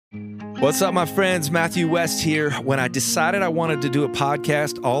What's up, my friends? Matthew West here. When I decided I wanted to do a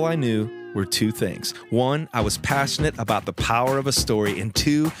podcast, all I knew were two things. One, I was passionate about the power of a story. And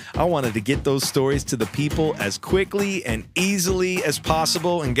two, I wanted to get those stories to the people as quickly and easily as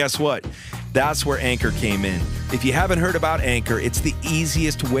possible. And guess what? That's where Anchor came in. If you haven't heard about Anchor, it's the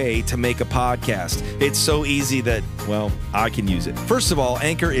easiest way to make a podcast. It's so easy that, well, I can use it. First of all,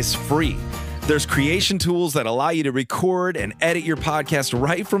 Anchor is free. There's creation tools that allow you to record and edit your podcast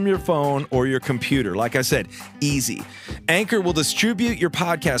right from your phone or your computer. Like I said, easy. Anchor will distribute your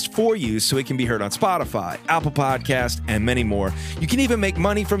podcast for you so it can be heard on Spotify, Apple Podcast, and many more. You can even make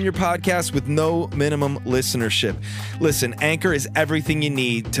money from your podcast with no minimum listenership. Listen, Anchor is everything you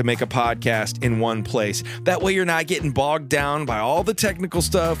need to make a podcast in one place. That way you're not getting bogged down by all the technical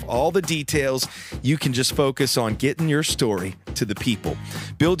stuff, all the details. You can just focus on getting your story to the people.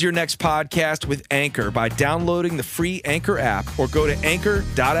 Build your next podcast with Anchor by downloading the free Anchor app or go to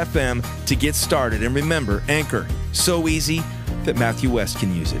anchor.fm to get started. And remember, Anchor, so easy that Matthew West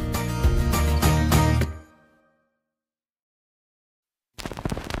can use it.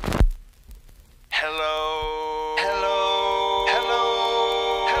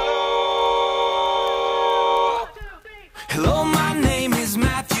 Hello, my name is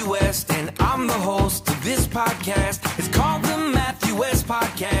Matthew West, and I'm the host of this podcast. It's called the Matthew West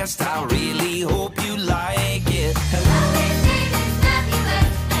Podcast. I really hope you like it. Hello, his name is Matthew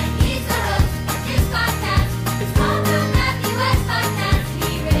West, and he's the host of this podcast. It's called the Matthew West Podcast.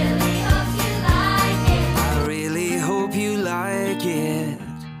 He really hopes you like it. I really hope you like it.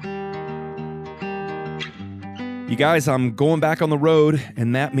 You guys, I'm going back on the road,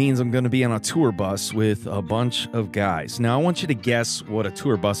 and that means I'm going to be on a tour bus with a bunch of guys. Now, I want you to guess what a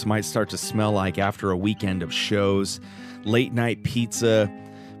tour bus might start to smell like after a weekend of shows, late night pizza,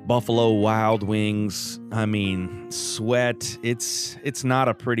 Buffalo Wild Wings. I mean, sweat. It's not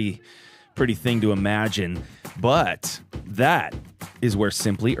a pretty thing to imagine, but that is where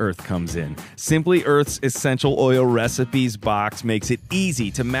Simply Earth comes in. Simply Earth's Essential Oil Recipes box makes it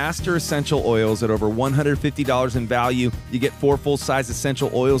easy to master essential oils at over $150 in value. You get 4 full-size essential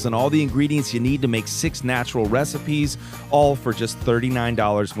oils and all the ingredients you need to make 6 natural recipes, all for just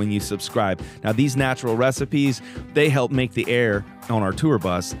 $39 when you subscribe. Now, these natural recipes, they help make the air on our tour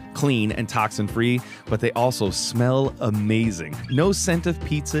bus clean and toxin-free, but they also smell amazing. No scent of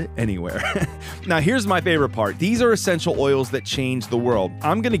pizza anywhere. Now, here's my favorite part. These are essential oils that change the world.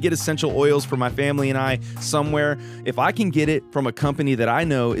 I'm going to get essential oils for my family and I somewhere. If I can get it from a company that I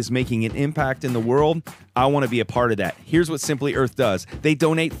know is making an impact in the world, I want to be a part of that. Here's what Simply Earth does. They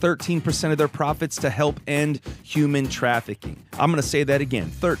donate 13% of their profits to help end human trafficking. I'm going to say that again.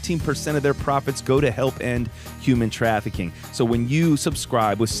 13% of their profits go to help end human trafficking. So when you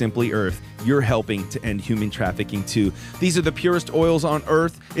subscribe with Simply Earth, you're helping to end human trafficking too. These are the purest oils on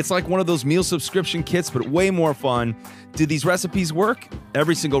earth. It's like one of those meal subscription kits, but way more fun. Do these recipes work?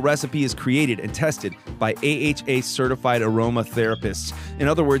 Every single recipe is created and tested by AHA certified aroma therapists. In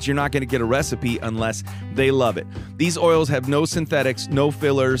other words, you're not going to get a recipe unless they love it. These oils have no synthetics, no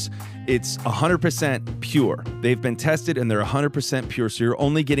fillers. It's 100% pure. They've been tested and they're 100% pure, so you're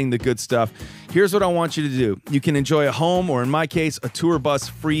only getting the good stuff. Here's what I want you to do. You can enjoy a home, or in my case, a tour bus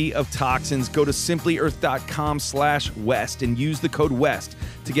free of toxins. Go to simplyearth.com/West and use the code WEST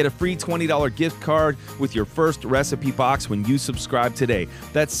to get a free $20 gift card with your first recipe box when you subscribe today.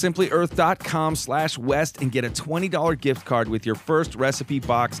 That's simplyearth.com/West and get a $20 gift card with your first recipe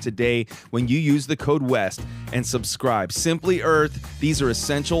box today when you use the code WEST and subscribe. Simply Earth, these are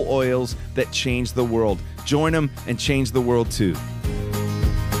essential oils that change the world. Join them and change the world too.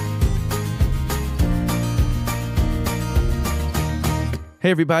 Hey,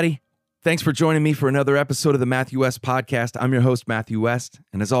 everybody. Thanks for joining me for another episode of the Matthew West Podcast. I'm your host, Matthew West,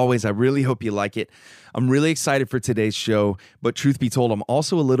 and as always, I really hope you like it. I'm really excited for today's show, but truth be told, I'm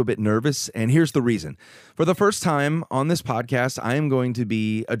also a little bit nervous, and here's the reason. For the first time on this podcast, I am going to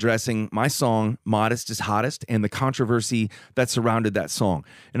be addressing my song, Modest is Hottest, and the controversy that surrounded that song.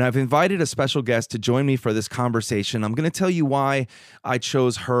 And I've invited a special guest to join me for this conversation. I'm going to tell you why I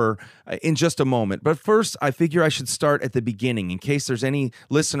chose her in just a moment. But first, I figure I should start at the beginning in case there's any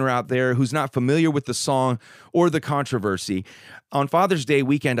listener out there who's not familiar with the song or the controversy. On Father's Day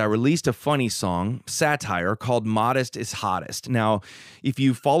weekend, I released a funny song, satire, called Modest is Hottest. Now, if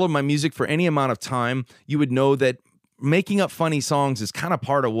you followed my music for any amount of time, you would know that making up funny songs is kind of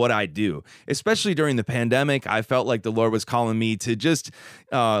part of what I do, especially during the pandemic. I felt like the Lord was calling me to just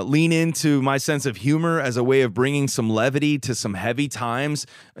lean into my sense of humor as a way of bringing some levity to some heavy times.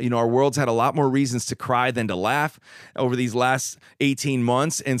 You know, our world's had a lot more reasons to cry than to laugh over these last 18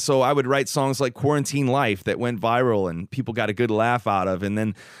 months. And so I would write songs like Quarantine Life that went viral and people got a good laugh out of. And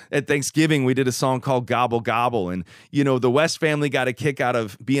then at Thanksgiving, we did a song called Gobble Gobble. And, you know, the West family got a kick out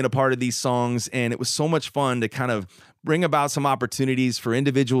of being a part of these songs. And it was so much fun to kind of bring about some opportunities for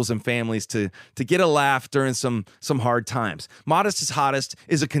individuals and families to get a laugh during some hard times. Modest is Hottest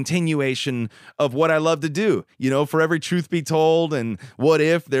is a continuation of what I love to do. You know, for every truth be told and what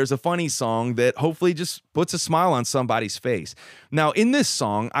if, there's a funny song that hopefully just puts a smile on somebody's face. Now, in this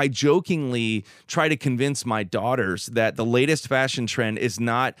song, I jokingly try to convince my daughters that the latest fashion trend is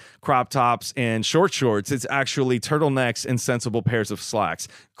not crop tops and short shorts. It's actually turtlenecks and sensible pairs of slacks.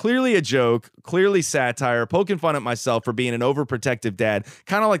 Clearly a joke, clearly satire, poking fun at myself for being an overprotective dad,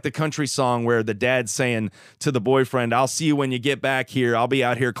 kind of like the country song where the dad's saying to the boyfriend, I'll see you when you get back here. I'll be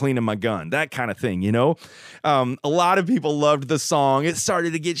out here cleaning my gun. That kind of thing, you know? A lot of people loved the song. It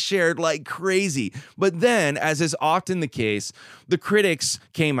started to get shared like crazy. But then, as is often the case, the critics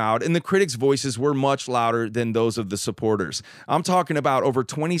came out, and the critics' voices were much louder than those of the supporters. I'm talking about over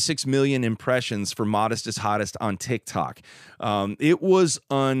 26 million impressions for Modest is Hottest on TikTok. It was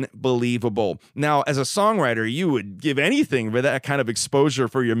unbelievable. Now, as a songwriter, you would give anything for that kind of exposure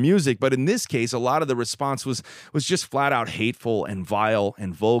for your music, but in this case, a lot of the response was just flat out hateful and vile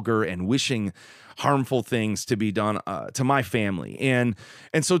and vulgar and wishing harmful things to be done to my family. And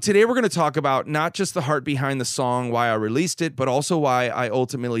so today we're going to talk about not just the heart behind the song, why I released it, but also why I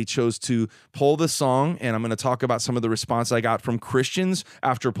ultimately chose to pull the song. And I'm going to talk about some of the response I got from Christians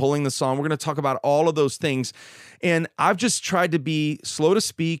after pulling the song. We're going to talk about all of those things. And I've just tried to be slow to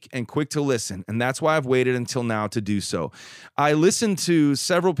speak and quick to listen. And that's why I've waited until now to do so. I listened to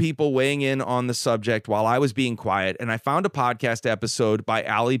several people weighing in on the subject while I was being quiet. And I found a podcast episode by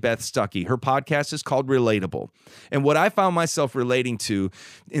Allie Beth Stuckey. Her podcast is called Relatable. And what I found myself relating to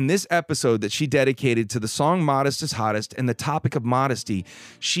in this episode that she dedicated to the song Modest is Hottest and the topic of modesty,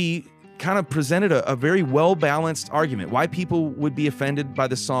 she kind of presented a very well-balanced argument, why people would be offended by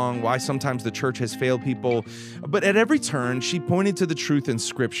the song, why sometimes the church has failed people. But at every turn, she pointed to the truth in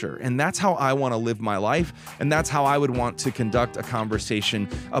Scripture. And that's how I want to live my life. And that's how I would want to conduct a conversation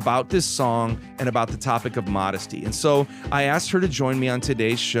about this song and about the topic of modesty. And so I asked her to join me on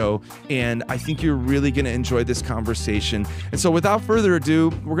today's show. And I think you're really going to enjoy this conversation. And so without further ado,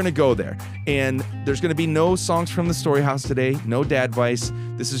 we're going to go there. And there's going to be no songs from the Story House today, no dad advice.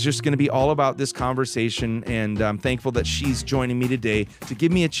 This is just going to be all about this conversation, and I'm thankful that she's joining me today to give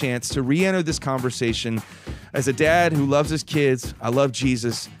me a chance to re-enter this conversation. As a dad who loves his kids, I love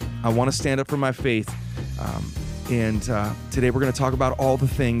Jesus. I want to stand up for my faith. And today we're going to talk about all the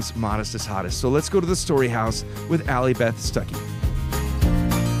things Modest is Hottest. So let's go to the Story House with Allie Beth Stuckey.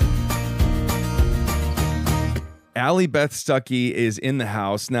 Allie Beth Stuckey is in the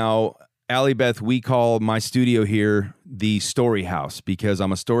house. Now, Allie Beth, we call my studio here the Story House because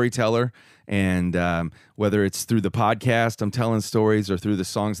I'm a storyteller, and whether it's through the podcast, I'm telling stories, or through the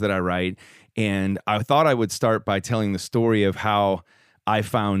songs that I write. And I thought I would start by telling the story of how I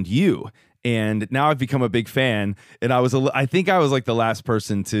found you. And now I've become a big fan, and I think I was like the last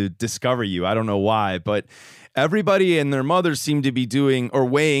person to discover you. I don't know why, but everybody and their mothers seem to be doing or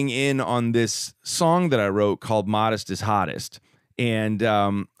weighing in on this song that I wrote called Modest is Hottest. And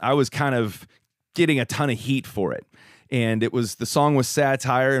I was kind of getting a ton of heat for it. And the song was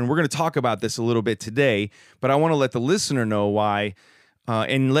satire, and we're going to talk about this a little bit today, but I want to let the listener know why,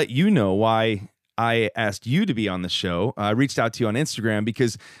 and let you know why I asked you to be on the show. I reached out to you on Instagram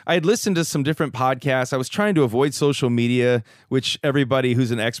because I had listened to some different podcasts. I was trying to avoid social media, which everybody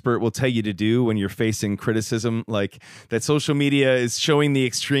who's an expert will tell you to do when you're facing criticism, like that social media is showing the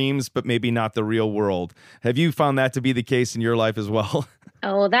extremes, but maybe not the real world. Have you found that to be the case in your life as well?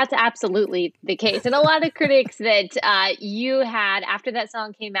 Oh, that's absolutely the case. And a lot of critics that you had after that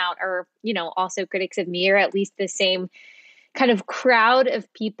song came out are, also critics of me, or at least the same kind of crowd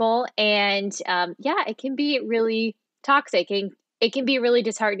of people. And it can be really toxic. And it can be really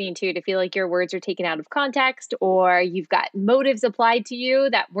disheartening too, to feel like your words are taken out of context, or you've got motives applied to you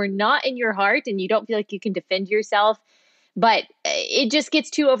that were not in your heart, and you don't feel like you can defend yourself. But it just gets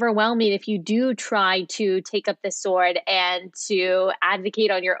too overwhelming if you do try to take up the sword and to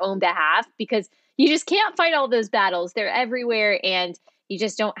advocate on your own behalf, because you just can't fight all those battles. They're everywhere, and you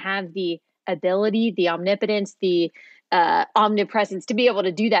just don't have the ability, the omnipotence, the omnipresence to be able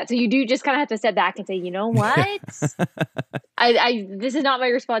to do that. So you do just kind of have to step back and say, you know what? This is not my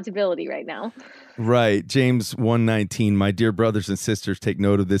responsibility right now. Right. James 1:19, my dear brothers and sisters, take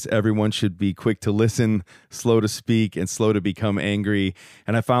note of this. Everyone should be quick to listen, slow to speak, and slow to become angry.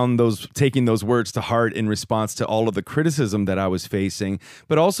 And I found taking those words to heart in response to all of the criticism that I was facing,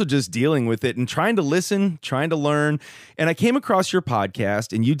 but also just dealing with it and trying to listen, trying to learn. And I came across your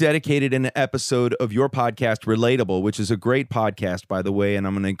podcast, and you dedicated an episode of your podcast, Relatable, which is a great podcast, by the way. And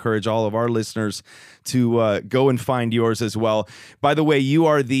I'm going to encourage all of our listeners to go and find yours as well. By the way, you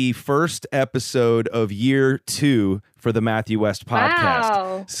are the first episode of year 2 for the Matthew West podcast.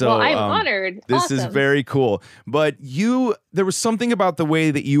 Wow. So well, I'm honored. This Awesome. is very cool. But there was something about the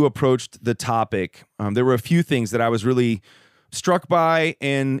way that you approached the topic. There were a few things that I was really struck by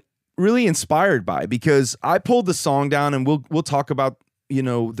and really inspired by, because I pulled the song down, and we'll talk about,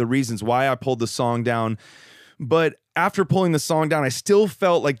 the reasons why I pulled the song down. But after pulling the song down, I still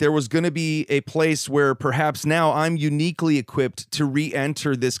felt like there was going to be a place where perhaps now I'm uniquely equipped to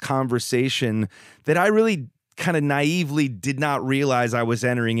re-enter this conversation that I really kind of naively did not realize I was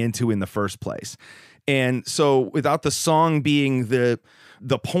entering into in the first place. And so without the song being the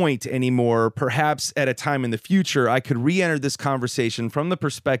point anymore, perhaps at a time in the future, I could re-enter this conversation from the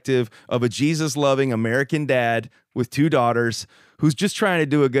perspective of a Jesus-loving American dad with 2 daughters who's just trying to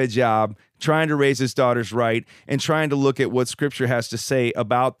do a good job, trying to raise his daughters right, and trying to look at what Scripture has to say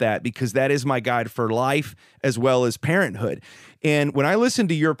about that, because that is my guide for life as well as parenthood. And when I listened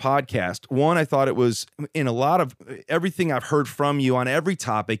to your podcast, one, I thought it was, in a lot of everything I've heard from you on every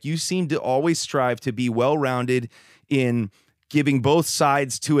topic, you seem to always strive to be well-rounded in giving both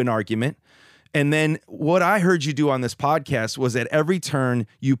sides to an argument. And then what I heard you do on this podcast was at every turn,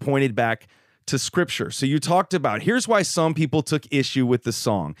 you pointed back to Scripture. So you talked about, here's why some people took issue with the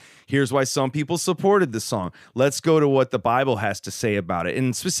song. Here's why some people supported the song. Let's go to what the Bible has to say about it.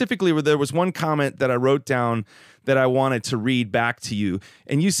 And specifically, there was one comment that I wrote down that I wanted to read back to you.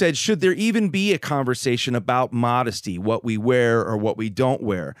 And you said, should there even be a conversation about modesty, what we wear or what we don't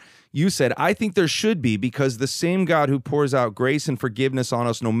wear? You said, I think there should be, because the same God who pours out grace and forgiveness on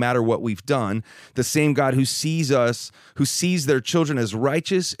us no matter what we've done, the same God who sees their children as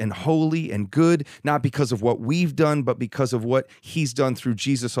righteous and holy and good, not because of what we've done, but because of what he's done through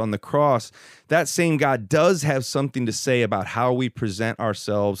Jesus on the cross, that same God does have something to say about how we present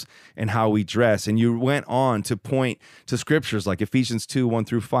ourselves and how we dress. And you went on to point to scriptures like Ephesians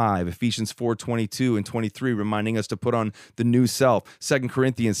 2:1-5, Ephesians 4:22 and 23, reminding us to put on the new self, 2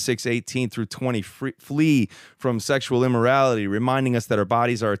 Corinthians 6:18-20, flee from sexual immorality, reminding us that our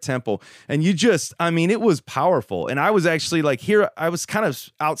bodies are a temple. And it was powerful. And I was actually I was kind of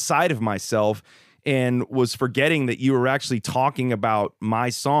outside of myself and was forgetting that you were actually talking about my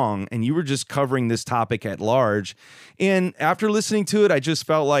song, and you were just covering this topic at large. And after listening to it, I just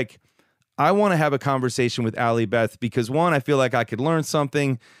felt like I want to have a conversation with Allie Beth, because one, I feel like I could learn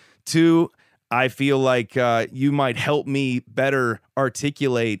something. Two, I feel like you might help me better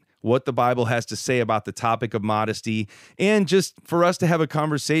articulate what the Bible has to say about the topic of modesty, and just for us to have a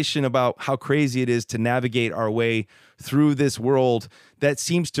conversation about how crazy it is to navigate our way through this world that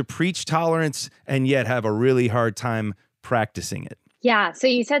seems to preach tolerance and yet have a really hard time practicing it. Yeah. So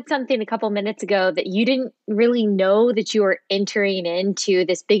you said something a couple minutes ago that you didn't really know that you were entering into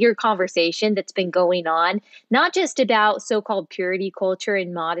this bigger conversation that's been going on, not just about so-called purity culture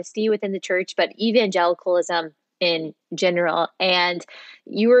and modesty within the church, but evangelicalism in general. And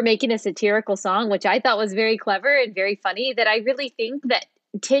you were making a satirical song, which I thought was very clever and very funny, that I really think that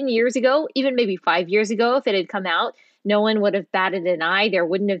 10 years ago, even maybe 5 years ago, if it had come out, no one would have batted an eye. There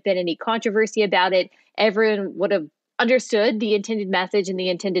wouldn't have been any controversy about it. Everyone would have understood the intended message and the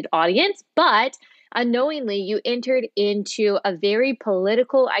intended audience. But unknowingly, you entered into a very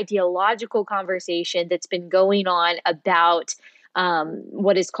political, ideological conversation that's been going on about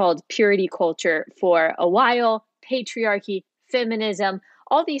what is called purity culture for a while, patriarchy, feminism,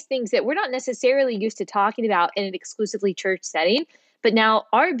 all these things that we're not necessarily used to talking about in an exclusively church setting, but now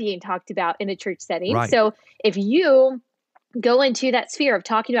are being talked about in a church setting. Right. So if you go into that sphere of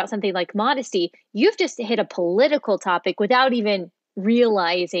talking about something like modesty, you've just hit a political topic without even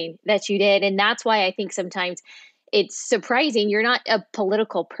realizing that you did. And that's why I think sometimes it's surprising. You're not a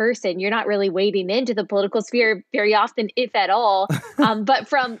political person. You're not really wading into the political sphere very often, if at all. But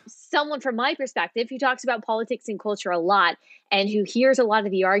from someone from my perspective, who talks about politics and culture a lot, and who hears a lot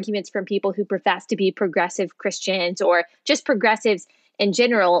of the arguments from people who profess to be progressive Christians or just progressives in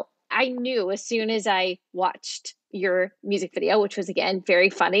general, I knew as soon as I watched your music video, which was, again, very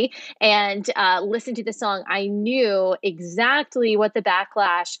funny, and listened to the song, I knew exactly what the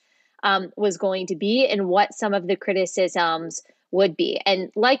backlash was going to be and what some of the criticisms would be.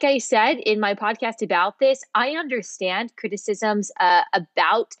 And like I said in my podcast about this, I understand criticisms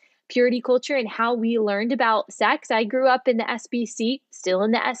about purity culture and how we learned about sex. I grew up in the SBC, still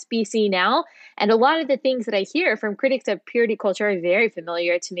in the SBC now. And a lot of the things that I hear from critics of purity culture are very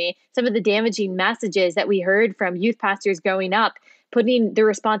familiar to me. Some of the damaging messages that we heard from youth pastors growing up, putting the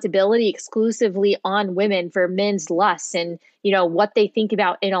responsibility exclusively on women for men's lusts and, what they think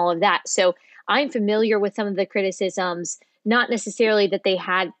about and all of that. So I'm familiar with some of the criticisms, not necessarily that they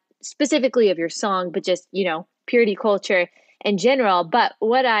had specifically of your song, but just, purity culture in general. But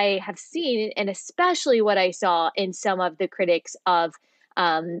what I have seen, and especially what I saw in some of the critics of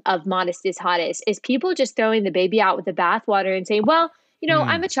Modest is Hottest, is people just throwing the baby out with the bathwater and saying, well,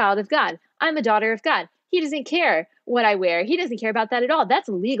 I'm a child of God. I'm a daughter of God. He doesn't care what I wear. He doesn't care about that at all. That's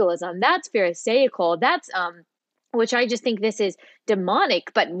legalism. That's pharisaical. That's which I just think this is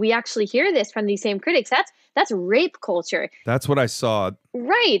demonic. But we actually hear this from these same critics. That's rape culture. That's what I saw.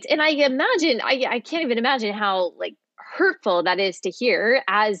 Right. And I imagine, I can't even imagine how hurtful that is to hear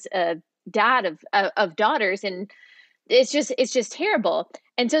as a dad of daughters. And it's just terrible.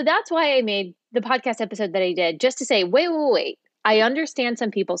 And so that's why I made the podcast episode that I did, just to say, wait. I understand some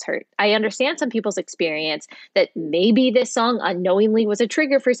people's hurt. I understand some people's experience, that maybe this song unknowingly was a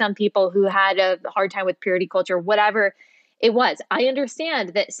trigger for some people who had a hard time with purity culture, whatever it was. I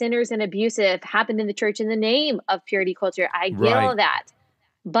understand that sinners and abusive happened in the church in the name of purity culture. I get all that.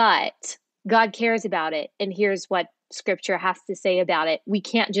 But God cares about it. And here's what Scripture has to say about it. We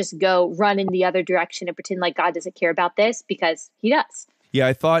can't just go run in the other direction and pretend like God doesn't care about this, because he does. Yeah,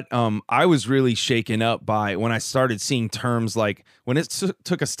 I thought I was really shaken up by when I started seeing terms like when it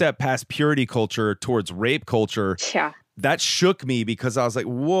took a step past purity culture towards rape culture. Yeah. That shook me, because I was like,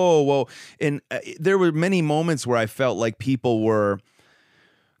 whoa. And there were many moments where I felt like people were,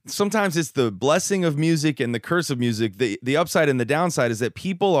 sometimes it's the blessing of music and the curse of music. The upside and the downside is that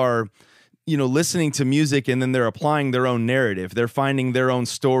people are, listening to music and then they're applying their own narrative. They're finding their own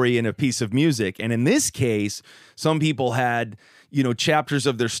story in a piece of music. And in this case, some people had, chapters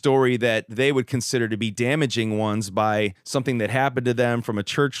of their story that they would consider to be damaging ones by something that happened to them from a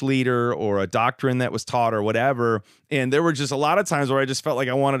church leader or a doctrine that was taught or whatever. And there were just a lot of times where I just felt like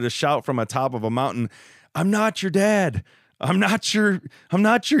I wanted to shout from a top of a mountain, "I'm not your dad. I'm not your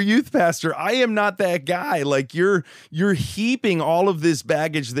youth pastor. I am not that guy." Like you're heaping all of this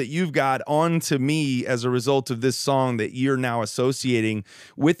baggage that you've got onto me as a result of this song that you're now associating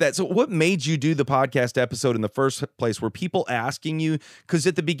with that. So what made you do the podcast episode in the first place? Were people asking you? Because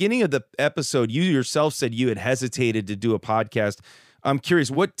at the beginning of the episode, you yourself said you had hesitated to do a podcast. I'm curious,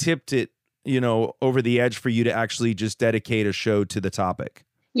 what tipped it, over the edge for you to actually just dedicate a show to the topic?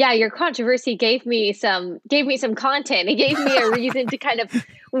 Yeah, your controversy gave me some content. It gave me a reason to kind of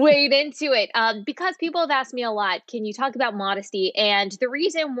wade into it, because people have asked me a lot, can you talk about modesty? And the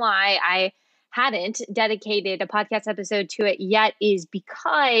reason why I hadn't dedicated a podcast episode to it yet is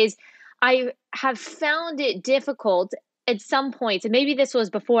because I have found it difficult at some points, and maybe this was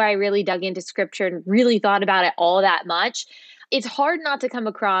before I really dug into Scripture and really thought about it all that much. It's hard not to come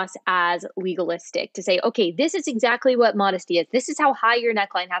across as legalistic, to say, okay, this is exactly what modesty is. This is how high your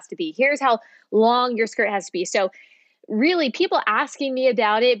neckline has to be. Here's how long your skirt has to be. So really, people asking me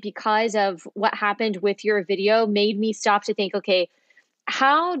about it because of what happened with your video made me stop to think, okay,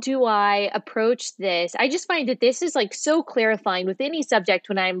 how do I approach this? I just find that this is so clarifying with any subject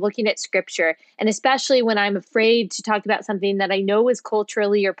when I'm looking at Scripture, and especially when I'm afraid to talk about something that I know is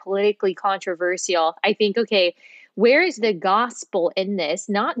culturally or politically controversial. I think, okay, where is the gospel in this?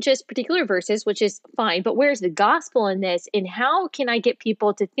 Not just particular verses, which is fine, but where's the gospel in this? And how can I get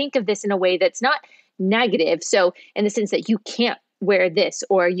people to think of this in a way that's not negative? So in the sense that you can't wear this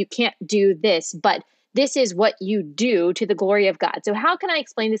or you can't do this, but this is what you do to the glory of God. So how can I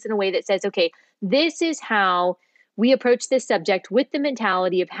explain this in a way that says, okay, this is how we approach this subject with the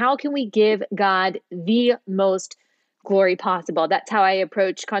mentality of how can we give God the most glory possible? That's how I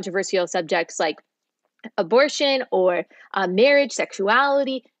approach controversial subjects like abortion or marriage,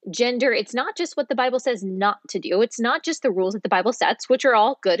 sexuality, gender. It's not just what the Bible says not to do. It's not just the rules that the Bible sets, which are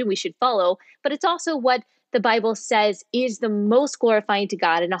all good and we should follow, but it's also what the Bible says is the most glorifying to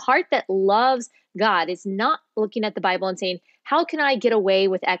God. And a heart that loves God is not looking at the Bible and saying, how can I get away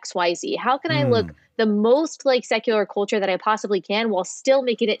with X, Y, Z? How can I look the most like secular culture that I possibly can while still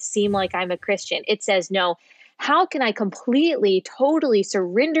making it seem like I'm a Christian? It says, no, how can I completely, totally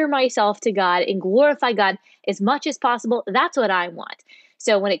surrender myself to God and glorify God as much as possible? That's what I want.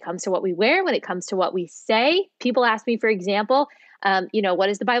 So when it comes to what we wear, when it comes to what we say, people ask me, for example, what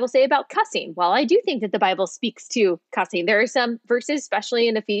does the Bible say about cussing? Well, I do think that the Bible speaks to cussing. There are some verses, especially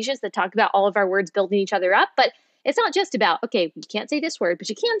in Ephesians, that talk about all of our words building each other up. But It's not just about, okay, you can't say this word, but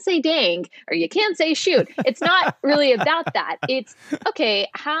you can say dang, or you can say shoot. It's not really about that. It's, okay,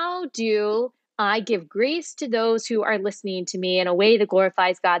 how do I give grace to those who are listening to me in a way that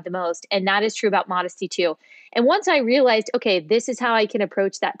glorifies God the most? And that is true about modesty too. And once I realized, okay, this is how I can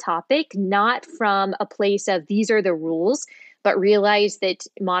approach that topic, not from a place of these are the rules, but realize that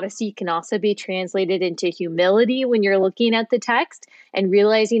modesty can also be translated into humility when you're looking at the text, and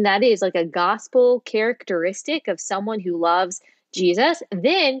realizing that is like a gospel characteristic of someone who loves Jesus,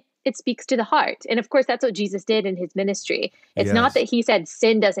 then it speaks to the heart. And of course, that's what Jesus did in his ministry. It's not that he said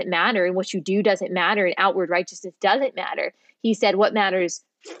sin doesn't matter and what you do doesn't matter and outward righteousness doesn't matter. He said what matters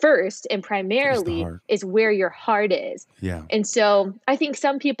first and primarily is where your heart is. Yeah. And so I think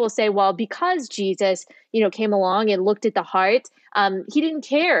some people say, well, because Jesus, came along and looked at the heart, he didn't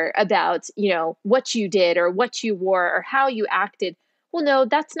care about, what you did or what you wore or how you acted. Well, no,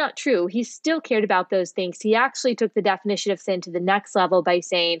 that's not true. He still cared about those things. He actually took the definition of sin to the next level by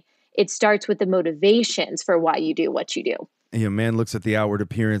saying it starts with the motivations for why you do what you do. Man looks at the outward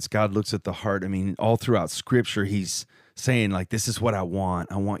appearance. God looks at the heart. I mean, all throughout Scripture, he's saying like, this is what I want.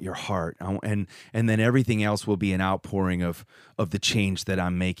 I want your heart. And then everything else will be an outpouring of the change that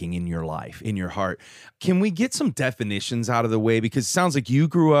I'm making in your life, in your heart. Can we get some definitions out of the way? Because it sounds like you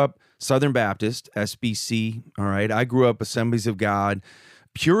grew up Southern Baptist, SBC. All right. I grew up Assemblies of God.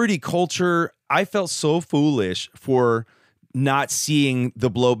 Purity culture, I felt so foolish for not seeing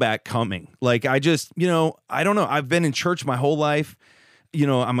the blowback coming. Like I just, I don't know. I've been in church my whole life.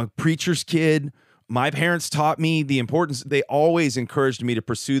 I'm a preacher's kid. My parents taught me the importance. They always encouraged me to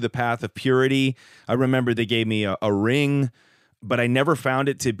pursue the path of purity. I remember they gave me a ring, but I never found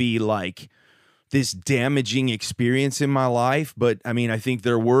it to be like this damaging experience in my life. But I mean, I think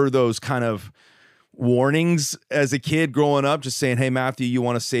there were those kind of warnings as a kid growing up, just saying, hey, Matthew, you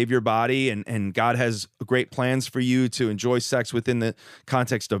want to save your body, and God has great plans for you to enjoy sex within the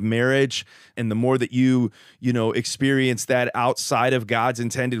context of marriage. And the more that you experience that outside of God's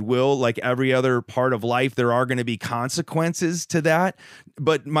intended will, like every other part of life, there are going to be consequences to that.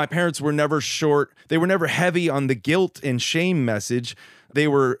 But my parents were never short. They were never heavy on the guilt and shame message. They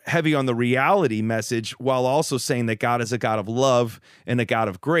were heavy on the reality message while also saying that God is a God of love and a God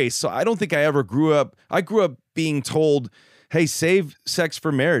of grace. So I don't think I ever grew up. I grew up being told, hey, save sex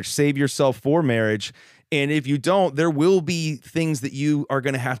for marriage, save yourself for marriage. And if you don't, there will be things that you are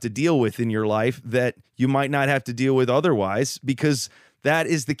going to have to deal with in your life that you might not have to deal with otherwise, because that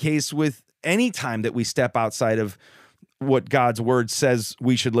is the case with any time that we step outside of what God's word says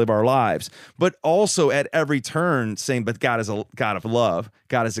we should live our lives. But also at every turn saying, but God is a God of love.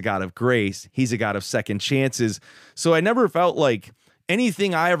 God is a God of grace. He's a God of second chances. So I never felt like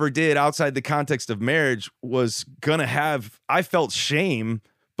anything I ever did outside the context of marriage was gonna have, I felt shame,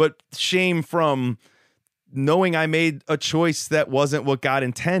 but shame from knowing I made a choice that wasn't what God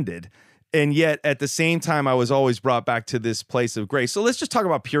intended. And yet at the same time, I was always brought back to this place of grace. So let's just talk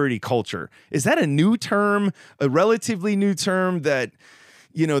about purity culture. Is that a new term, a relatively new term that,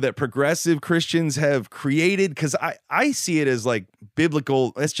 that progressive Christians have created? Because I see it as like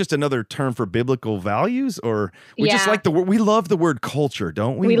biblical. That's just another term for biblical values, or we just like the word. We love the word culture,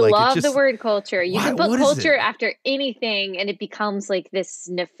 don't we? We like love the word culture. You can put culture after anything and it becomes like this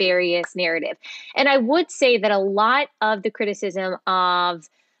nefarious narrative. And I would say that a lot of the criticism of,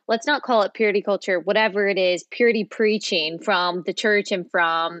 let's not call it purity culture, whatever it is, purity preaching from the church and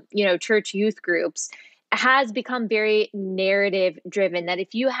from, church youth groups has become very narrative driven. That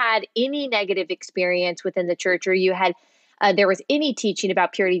if you had any negative experience within the church, or you had, there was any teaching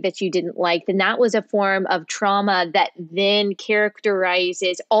about purity that you didn't like, then that was a form of trauma that then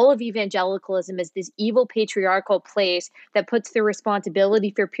characterizes all of evangelicalism as this evil patriarchal place that puts the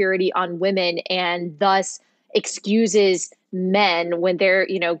responsibility for purity on women, and thus excuses men when they're,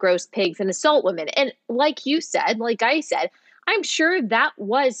 gross pigs and assault women. And like you said, like I said, I'm sure that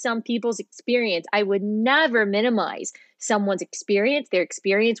was some people's experience. I would never minimize someone's experience, their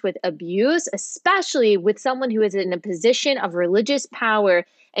experience with abuse, especially with someone who is in a position of religious power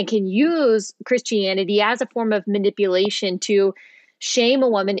and can use Christianity as a form of manipulation to shame a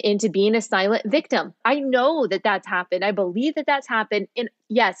woman into being a silent victim. I know that that's happened. I believe that that's happened. And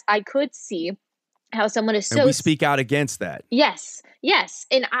yes, I could see how someone is so... And we speak out against that. Yes.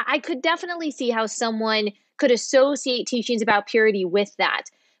 And I could definitely see how someone could associate teachings about purity with that.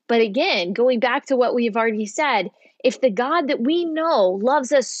 But again, going back to what we've already said, if the God that we know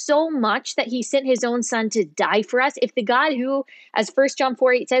loves us so much that he sent his own son to die for us, if the God who, as 1 John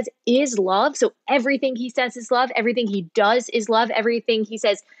 4:8 says, is love, so everything he says is love, everything he does is love, everything he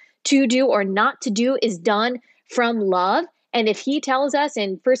says to do or not to do is done from love, And if he tells us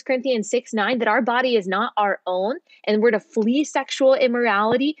in 1 Corinthians 6:9 that our body is not our own and we're to flee sexual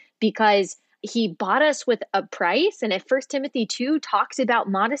immorality because he bought us with a price, and if 1 Timothy 2 talks about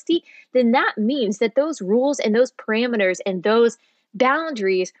modesty, then that means that those rules and those parameters and those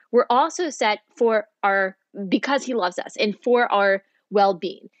boundaries were also set for because he loves us and for our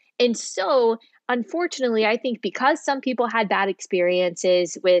well-being. And so, unfortunately, I think because some people had bad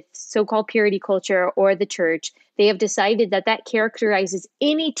experiences with so-called purity culture or the church, they have decided that that characterizes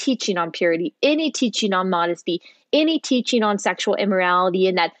any teaching on purity, any teaching on modesty, any teaching on sexual immorality,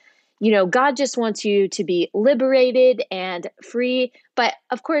 and that, God just wants you to be liberated and free. But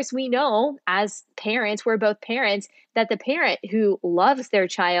of course, we know as parents, we're both parents, that the parent who loves their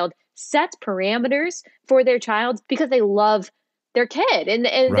child sets parameters for their child because they love their kid and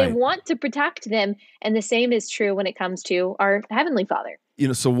they Right. want to protect them. And the same is true when it comes to our Heavenly Father.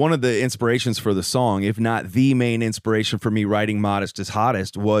 So one of the inspirations for the song, if not the main inspiration for me writing Modest is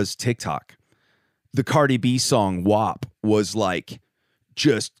Hottest, was TikTok. The Cardi B song WAP was like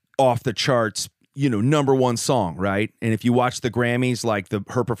just off the charts, number one song, right? And if you watch the Grammys, like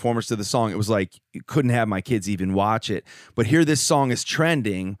her performance to the song, it was like you couldn't have my kids even watch it. But here this song is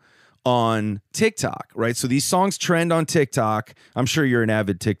trending on TikTok, right? So these songs trend on TikTok. I'm sure you're an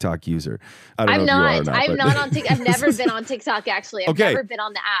avid TikTok user. I don't know if you are or not, I'm not on TikTok. I've never been on TikTok, actually. I've never been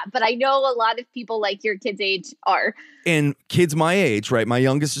on the app, but I know a lot of people like your kids' age are. And kids my age, right? My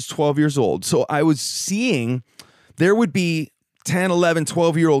youngest is 12 years old. So I was seeing there would be 10, 11,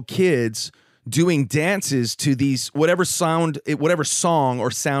 12-year-old kids doing dances to these whatever song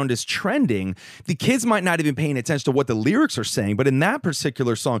or sound is trending. The kids might not even paying attention to what the lyrics are saying, but in that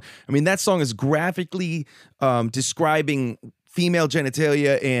particular song, that song is graphically describing female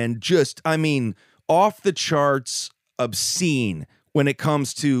genitalia and just, off the charts obscene when it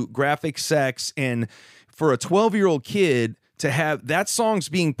comes to graphic sex. And for a 12-year-old kid to have that song's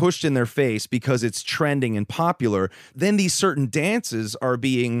being pushed in their face because it's trending and popular, then these certain dances are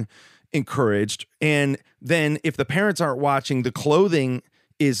being encouraged. And then if the parents aren't watching, the clothing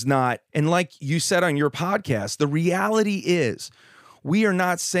is not. And like you said on your podcast, the reality is we are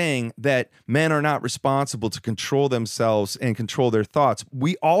not saying that men are not responsible to control themselves and control their thoughts.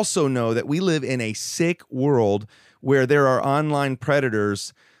 We also know that we live in a sick world where there are online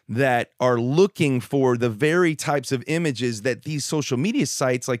predators that are looking for the very types of images that these social media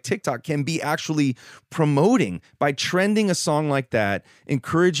sites like TikTok can be actually promoting by trending a song like that,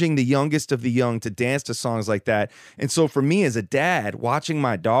 encouraging the youngest of the young to dance to songs like that. And so for me as a dad, watching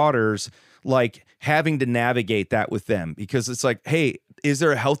my daughters, like having to navigate that with them, because it's like, hey, is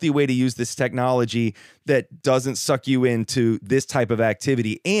there a healthy way to use this technology that doesn't suck you into this type of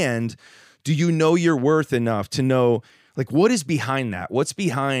activity? And do you know your worth enough to know, like, what is behind that? What's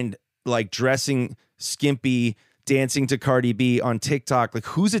behind, like, dressing skimpy, dancing to Cardi B on TikTok? Like,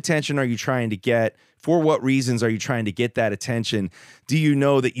 whose attention are you trying to get? For what reasons are you trying to get that attention? Do you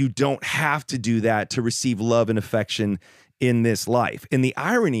know that you don't have to do that to receive love and affection in this life? And the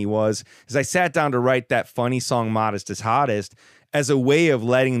irony was, as I sat down to write that funny song, Modest is Hottest, as a way of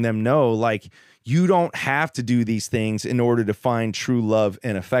letting them know, like, you don't have to do these things in order to find true love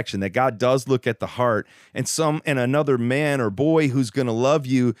and affection, that God does look at the heart, and another man or boy who's going to love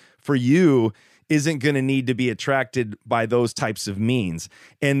you for you isn't going to need to be attracted by those types of means.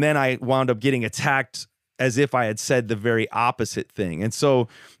 And then I wound up getting attacked as if I had said the very opposite thing. And so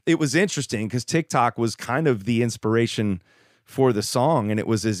it was interesting because TikTok was kind of the inspiration for the song. And it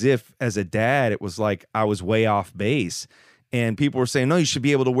was as if, as a dad, it was like I was way off base. And people were saying, no, you should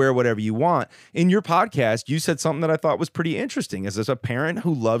be able to wear whatever you want. In your podcast, you said something that I thought was pretty interesting. As a parent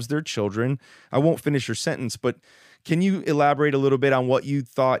who loves their children, I won't finish your sentence, but can you elaborate a little bit on what you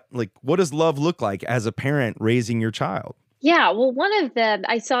thought, like, what does love look like as a parent raising your child? Yeah, well,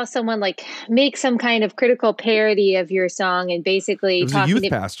 I saw someone like make some kind of critical parody of your song and basically It was a youth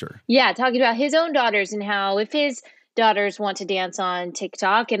pastor. Yeah, talking about his own daughters and how if his daughters want to dance on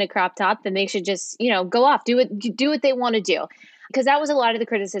TikTok in a crop top, then they should just, go off, do what they want to do. Because that was a lot of the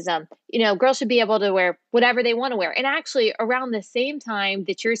criticism. Girls should be able to wear whatever they want to wear. And actually, around the same time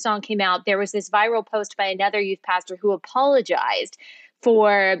that your song came out, there was this viral post by another youth pastor who apologized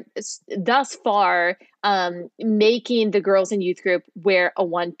for thus far making the girls in youth group wear a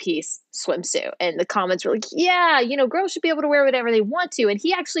one-piece swimsuit. And the comments were like, yeah, girls should be able to wear whatever they want to. And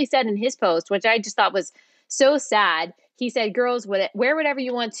he actually said in his post, which I just thought was so sad, he said, girls, wear whatever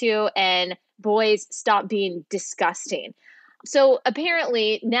you want to, and boys, stop being disgusting. So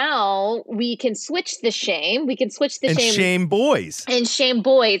apparently now we can switch the shame. We can switch the shame. Shame boys. And shame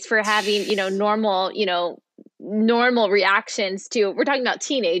boys for having, normal, normal reactions to, we're talking about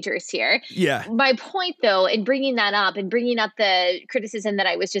teenagers here. Yeah. My point, though, in bringing that up and bringing up the criticism that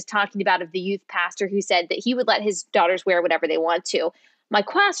I was just talking about of the youth pastor who said that he would let his daughters wear whatever they want to. My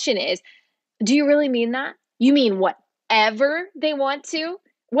question is, do you really mean that? You mean whatever they want to?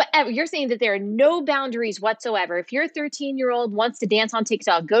 Whatever. You're saying that there are no boundaries whatsoever. If your 13-year-old wants to dance on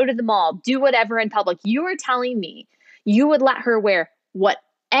TikTok, go to the mall, do whatever in public, you are telling me you would let her wear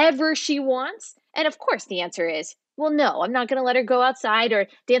whatever she wants? And of course the answer is, well, no, I'm not going to let her go outside or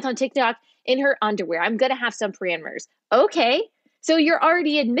dance on TikTok in her underwear. I'm going to have some parameters. Okay. So you're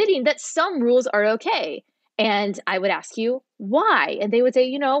already admitting that some rules are okay. And I would ask you, why? And they would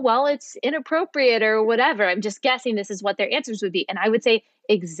say, well, it's inappropriate or whatever. I'm just guessing this is what their answers would be. And I would say,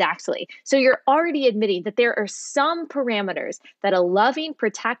 exactly. So you're already admitting that there are some parameters that a loving,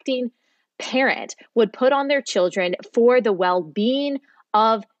 protecting parent would put on their children for the well-being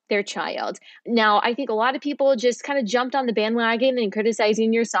of their child. Now, I think a lot of people just kind of jumped on the bandwagon and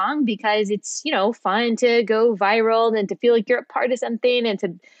criticizing your song because it's, fun to go viral and to feel like you're a part of something and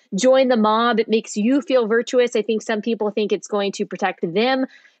to join the mob. It makes you feel virtuous. I think some people think it's going to protect them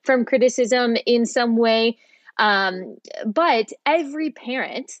from criticism in some way. But every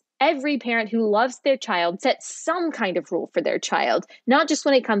parent who loves their child sets some kind of rule for their child, not just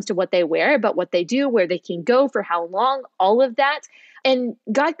when it comes to what they wear, but what they do, where they can go, for how long, all of that. And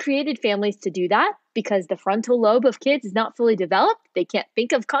God created families to do that because the frontal lobe of kids is not fully developed. They can't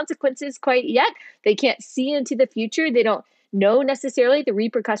think of consequences quite yet. They can't see into the future. They don't know necessarily the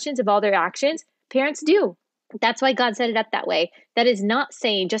repercussions of all their actions. Parents do. That's why God set it up that way. That is not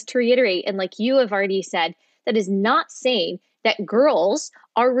saying, just to reiterate, and like you have already said, that is not saying that girls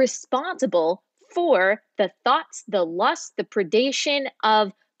are responsible for the thoughts, the lust, the predation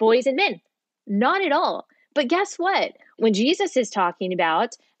of boys and men. Not at all. But guess what? When Jesus is talking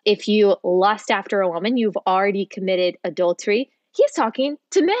about if you lust after a woman, you've already committed adultery, he's talking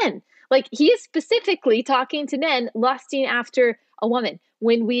to men. Like, he is specifically talking to men lusting after a woman.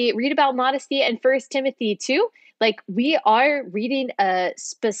 When we read about modesty in 1 Timothy 2, like, we are reading a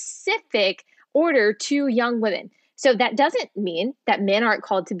specific order to young women. So that doesn't mean that men aren't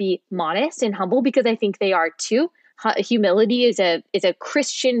called to be modest and humble, because I think they are too. Humility is a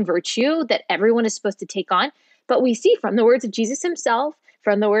Christian virtue that everyone is supposed to take on. But we see from the words of Jesus himself,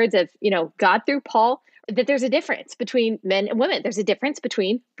 from the words of, God through Paul, that there's a difference between men and women. There's a difference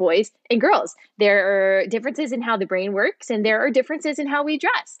between boys and girls. There are differences in how the brain works, and there are differences in how we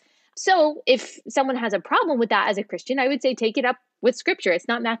dress. So if someone has a problem with that as a Christian, I would say take it up with Scripture. It's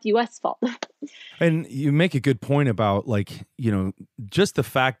not Matthew West's fault. And you make a good point about, just the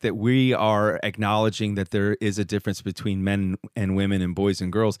fact that we are acknowledging that there is a difference between men and women and boys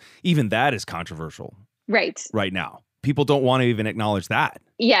and girls. Even that is controversial. Right now. People don't want to even acknowledge that.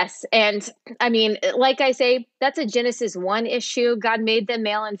 Yes. And I mean, like I say, that's a Genesis 1 issue. God made them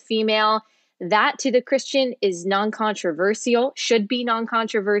male and female. That to the Christian is non-controversial, should be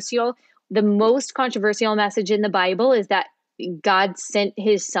non-controversial. The most controversial message in the Bible is that God sent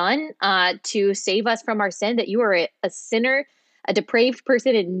his son to save us from our sin, that you are a sinner, a depraved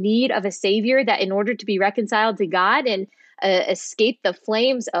person in need of a savior, that in order to be reconciled to God and escape the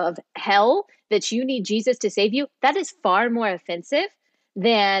flames of hell, that you need Jesus to save you. That is far more offensive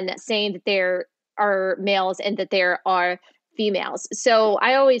than saying that there are males and that there are females. So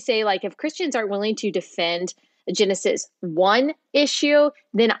I always say, if Christians aren't willing to defend a Genesis 1 issue,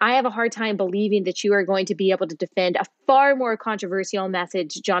 then I have a hard time believing that you are going to be able to defend a far more controversial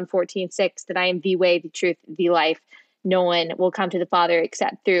message, John 14:6, that I am the way, the truth, the life. No one will come to the Father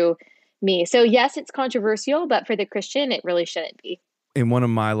except through me. So yes, it's controversial, but for the Christian, it really shouldn't be. In one of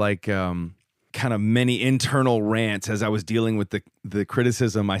my kind of many internal rants as I was dealing with the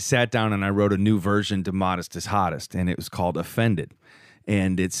criticism, I sat down and I wrote a new version to Modest is Hottest, and it was called Offended.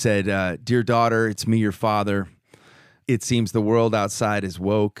 And it said, "Dear daughter, it's me, your father. It seems the world outside is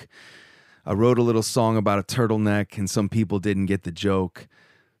woke. I wrote a little song about a turtleneck, and some people didn't get the joke.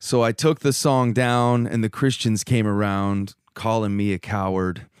 So I took the song down, and the Christians came around calling me a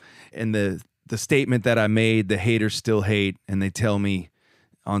coward. And the statement that I made, the haters still hate, and they tell me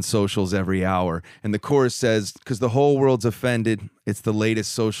on socials every hour." And the chorus says, "Because the whole world's offended, it's the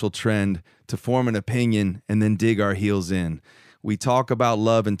latest social trend to form an opinion and then dig our heels in. We talk about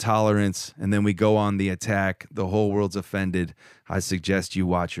love and tolerance, and then we go on the attack. The whole world's offended. I suggest you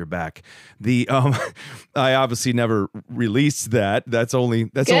watch your back." I obviously never released that. That's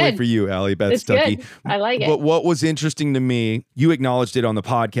only for you, Allie Beth Stuckey. Good. I like it. But what was interesting to me, you acknowledged it on the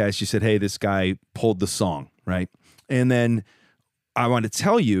podcast. You said, "Hey, this guy pulled the song," right? And then I want to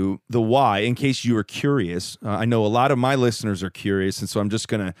tell you the why in case you were curious. I know a lot of my listeners are curious, and so I'm just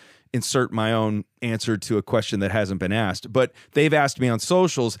going to insert my own answer to a question that hasn't been asked. But they've asked me on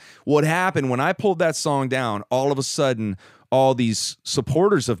socials, what happened when I pulled that song down? All of a sudden, all these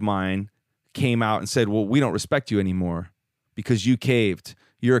supporters of mine came out and said, well, we don't respect you anymore because you caved.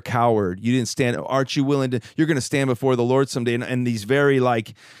 You're a coward. You didn't stand. Aren't you willing to? You're going to stand before the Lord someday. And these very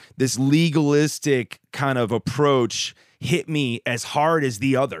like this legalistic kind of approach hit me as hard as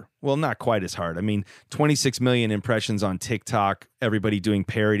the other. Well, not quite as hard. I mean, 26 million impressions on TikTok, everybody doing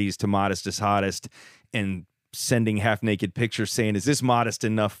parodies to Modest is Hottest and sending half-naked pictures saying, is this modest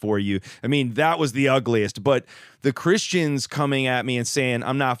enough for you? I mean, that was the ugliest. But the Christians coming at me and saying,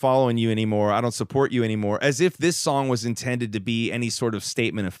 I'm not following you anymore, I don't support you anymore, as if this song was intended to be any sort of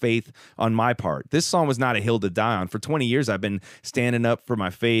statement of faith on my part. This song was not a hill to die on. For 20 years, I've been standing up for my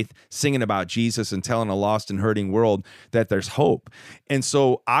faith, singing about Jesus and telling a lost and hurting world that there's hope. And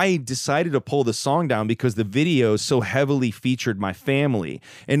so I decided to pull the song down because the video so heavily featured my family,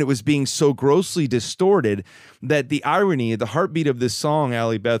 and it was being so grossly distorted that the irony, the heartbeat of this song,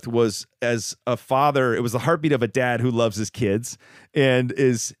 Allie Beth, was as a father, it was the heartbeat of a dad who loves his kids. And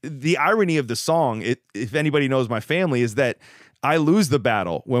is the irony of the song, if anybody knows my family, is that I lose the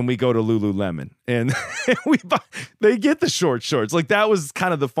battle when we go to Lululemon and they get the short shorts. Like that was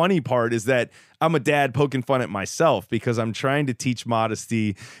kind of the funny part, is that I'm a dad poking fun at myself because I'm trying to teach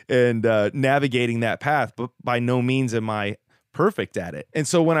modesty and navigating that path, but by no means am I perfect at it. And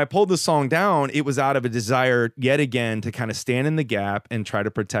so when I pulled the song down, it was out of a desire yet again to kind of stand in the gap and try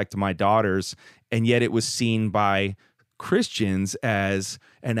to protect my daughters. And yet it was seen by Christians as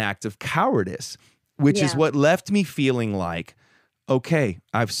an act of cowardice, which is what left me feeling like, okay,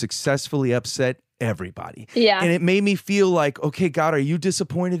 I've successfully upset everybody. Yeah. And it made me feel like, okay, God, are you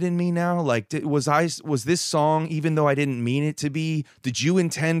disappointed in me now? Like, was this song, even though I didn't mean it to be, did you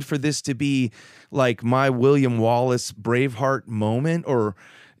intend for this to be like my William Wallace Braveheart moment, or,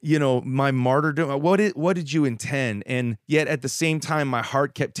 you know, my martyrdom? What did you intend? And yet at the same time, my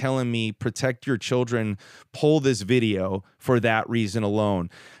heart kept telling me, protect your children, pull this video for that reason alone.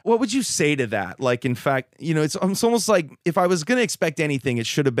 What would you say to that? Like, in fact, you know, it's almost like if I was going to expect anything, it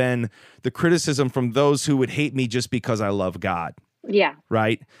should have been the criticism from those who would hate me just because I love God. Yeah.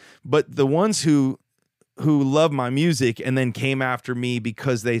 Right. But the ones who love my music and then came after me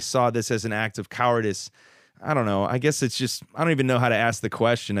because they saw this as an act of cowardice, I don't know. I guess it's just, I don't even know how to ask the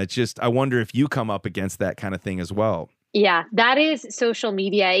question. I wonder if you come up against that kind of thing as well. Yeah, that is social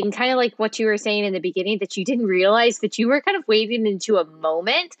media. And kind of like what you were saying in the beginning, that you didn't realize that you were kind of wading into a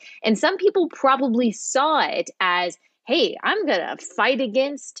moment. And some people probably saw it as, hey, I'm going to fight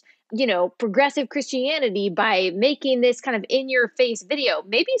against, you know, progressive Christianity by making this kind of in your face video.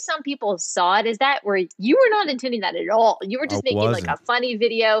 Maybe some people saw it as that, where you were not intending that at all. You were just making like a funny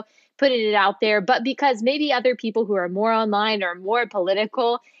video, putting it out there. But because maybe other people who are more online or more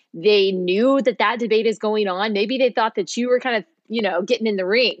political, they knew that that debate is going on. Maybe they thought that you were kind of, you know, getting in the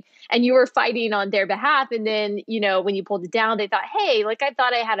ring and you were fighting on their behalf. And then, you know, when you pulled it down, they thought, hey, like I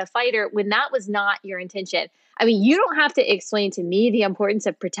thought I had a fighter, when that was not your intention. I mean, you don't have to explain to me the importance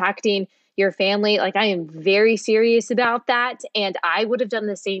of protecting your family. Like, I am very serious about that. And I would have done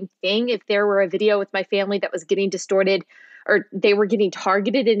the same thing if there were a video with my family that was getting distorted or they were getting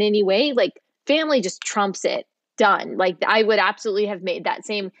targeted in any way. Like, family just trumps it. Done. Like, I would absolutely have made that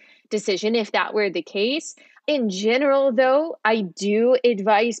same decision if that were the case. In general, though, I do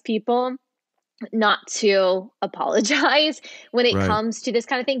advise people not to apologize when it comes to this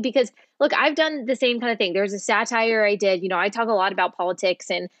kind of thing, because look, I've done the same kind of thing. There's a satire I did, you know, I talk a lot about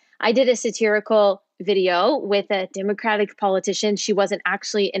politics, and I did a satirical video with a Democratic politician. She wasn't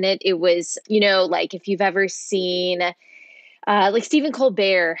actually in it. It was, you know, like if you've ever seen like Stephen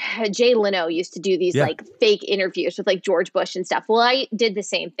Colbert, Jay Leno used to do these like fake interviews with like George Bush and stuff. Well, I did the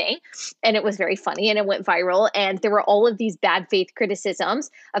same thing, and it was very funny and it went viral. And there were all of these bad faith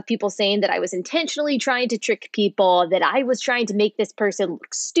criticisms of people saying that I was intentionally trying to trick people, that I was trying to make this person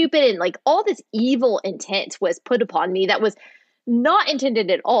look stupid, and like all this evil intent was put upon me that was not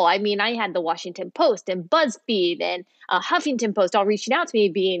intended at all. I mean, I had the Washington Post and BuzzFeed and Huffington Post all reaching out to me,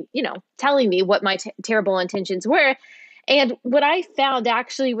 being, you know, telling me what my terrible intentions were. And what I found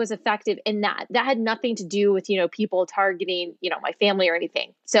actually was effective in that had nothing to do with, you know, people targeting, you know, my family or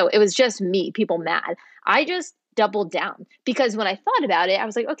anything. So it was just me, people mad. I just doubled down, because when I thought about it, I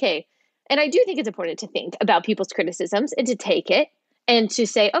was like, okay. And I do think it's important to think about people's criticisms and to take it and to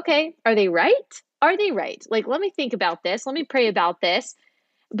say, okay, are they right? Are they right? Like, let me think about this. Let me pray about this.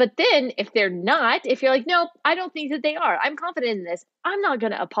 But then if they're not, if you're like, no, I don't think that they are, I'm confident in this, I'm not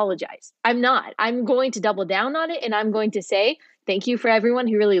going to apologize. I'm not. I'm going to double down on it. And I'm going to say, Thank you for everyone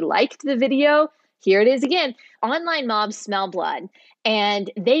who really liked the video. Here it is again. Online mobs smell blood,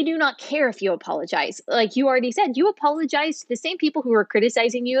 and they do not care if you apologize. Like you already said, you apologize to the same people who are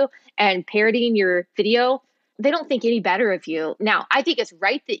criticizing you and parodying your video. They don't think any better of you. Now, I think it's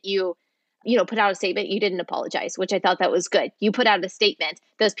right that you put out a statement. You didn't apologize, which I thought that was good. You put out a statement.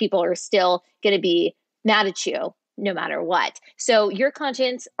 Those people are still going to be mad at you no matter what. So your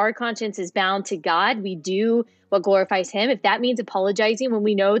conscience, our conscience is bound to God. We do what glorifies him. If that means apologizing when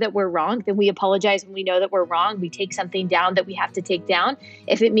we know that we're wrong, then we apologize when we know that we're wrong. We take something down that we have to take down.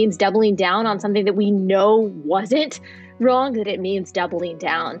 If it means doubling down on something that we know wasn't wrong, then it means doubling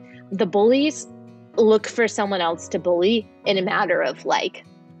down. The bullies look for someone else to bully in a matter of like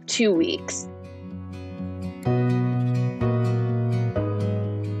 2 weeks.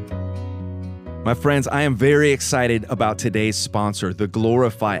 My friends, I am very excited about today's sponsor, the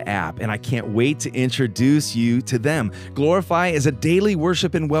Glorify app, and I can't wait to introduce you to them. Glorify is a daily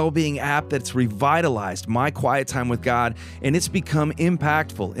worship and well-being app that's revitalized my quiet time with God, and it's become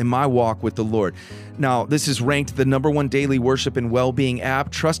impactful in my walk with the Lord. Now, this is ranked the #1 daily worship and well-being app,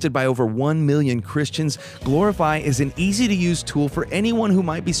 trusted by over 1 million Christians. Glorify is an easy-to-use tool for anyone who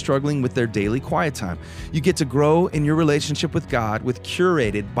might be struggling with their daily quiet time. You get to grow in your relationship with God with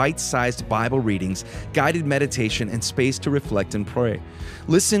curated, bite-sized Bible readings, guided meditation, and space to reflect and pray.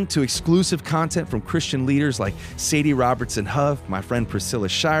 Listen to exclusive content from Christian leaders like Sadie Robertson Huff, my friend Priscilla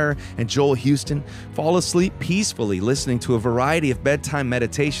Shire, and Joel Houston. Fall asleep peacefully listening to a variety of bedtime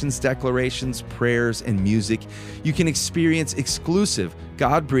meditations, declarations, prayers, and music. You can experience exclusive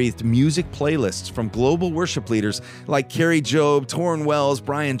God-breathed music playlists from global worship leaders like Carrie Job, Torrin Wells,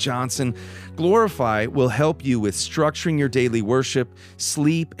 Brian Johnson. Glorify will help you with structuring your daily worship,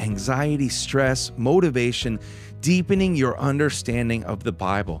 sleep, anxiety, stress, motivation, deepening your understanding of the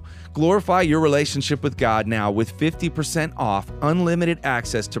Bible. Glorify your relationship with God now with 50% off unlimited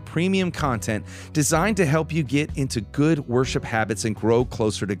access to premium content designed to help you get into good worship habits and grow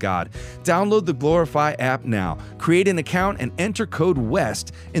closer to God. Download the Glorify app now, create an account, and enter code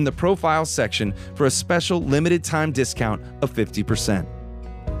WEST in the profile section for a special limited time discount of 50%.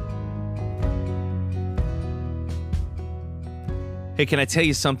 Hey, can I tell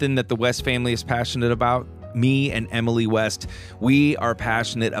you something that the West family is passionate about? Me and Emily West, we are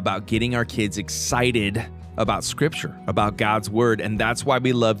passionate about getting our kids excited about Scripture, about God's Word, and that's why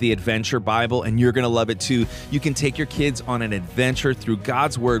we love the Adventure Bible, and you're going to love it too. You can take your kids on an adventure through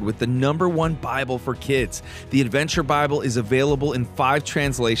God's Word with the #1 Bible for kids. The Adventure Bible is available in 5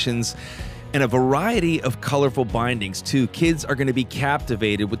 translations and a variety of colorful bindings too. Kids are going to be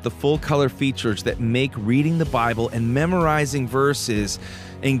captivated with the full color features that make reading the Bible and memorizing verses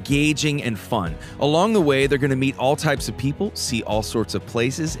engaging and fun. Along the way, they're going to meet all types of people, see all sorts of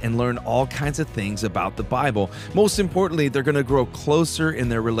places, and learn all kinds of things about the Bible. Most importantly, they're going to grow closer in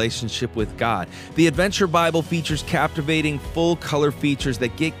their relationship with God. The Adventure Bible features captivating full-color features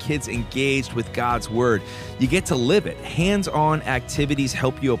that get kids engaged with God's Word. You get to live it. Hands-on activities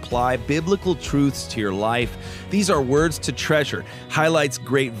help you apply biblical truths to your life. These are words to treasure, highlights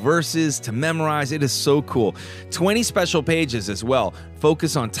great verses to memorize. It is so cool. 20 special pages as well.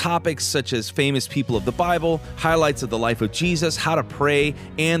 Focus on topics such as famous people of the Bible, highlights of the life of Jesus, how to pray,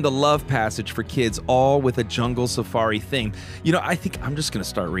 and the love passage for kids, all with a jungle safari theme. You know, I think I'm just going to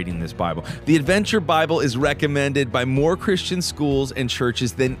start reading this Bible. The Adventure Bible is recommended by more Christian schools and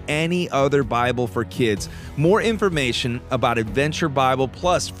churches than any other Bible for kids. More information about Adventure Bible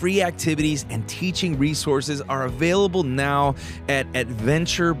plus free activities and teaching resources are available now at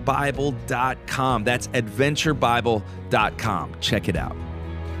adventurebible.com. That's adventurebible.com. Check it out.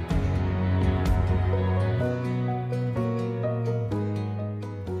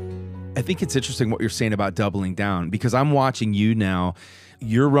 I think it's interesting what you're saying about doubling down, because I'm watching you now.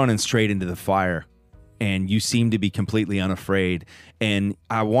 You're running straight into the fire and you seem to be completely unafraid. And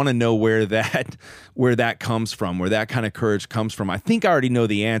I want to know where that comes from, where that kind of courage comes from. I think I already know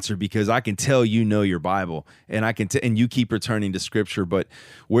the answer because I can tell you know your Bible, and and you keep returning to Scripture. But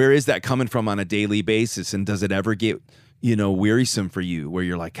where is that coming from on a daily basis? And does it ever get wearisome for you, where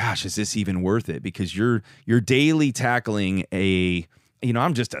you're like, gosh, is this even worth it? Because you're daily tackling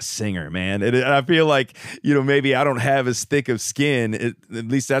I'm just a singer, man. And I feel like, maybe I don't have as thick of skin. At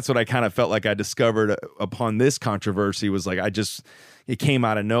least that's what I kind of felt like I discovered upon this controversy, was like, it came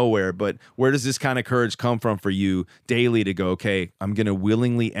out of nowhere. But where does this kind of courage come from for you daily to go, okay, I'm going to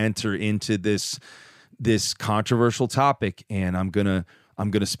willingly enter into this controversial topic, and I'm going to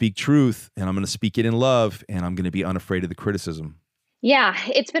speak truth, and I'm going to speak it in love, and I'm going to be unafraid of the criticism? Yeah,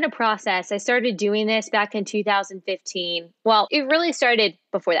 it's been a process. I started doing this back in 2015. Well, it really started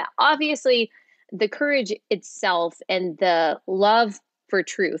before that. Obviously, the courage itself and the love for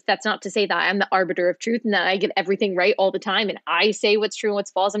truth. That's not to say that I'm the arbiter of truth and that I get everything right all the time and I say what's true and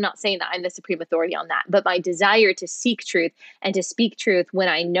what's false. I'm not saying that I'm the supreme authority on that, but my desire to seek truth and to speak truth when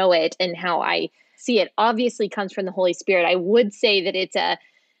I know it and how I see it obviously comes from the Holy Spirit. I would say that it's a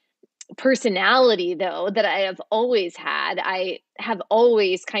personality, though, that I have always had. I have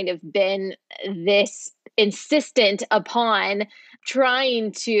always kind of been this insistent upon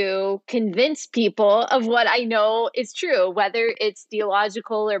trying to convince people of what I know is true, whether it's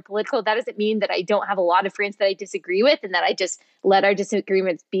theological or political. That doesn't mean that I don't have a lot of friends that I disagree with and that I just let our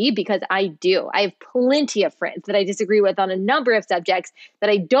disagreements be, because I do. I have plenty of friends that I disagree with on a number of subjects that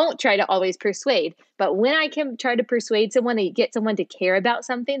I don't try to always persuade. But when I can try to persuade someone and get someone to care about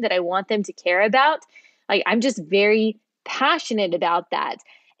something that I want them to care about, like, I'm just very passionate about that.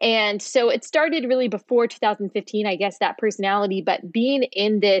 And so it started really before 2015, I guess, that personality. But being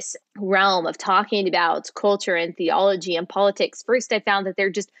in this realm of talking about culture and theology and politics, first I found that there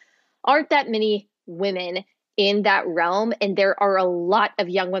just aren't that many women in that realm. And there are a lot of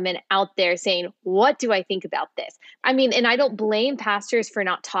young women out there saying, what do I think about this? I mean, and I don't blame pastors for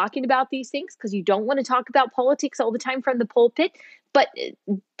not talking about these things, because you don't want to talk about politics all the time from the pulpit. But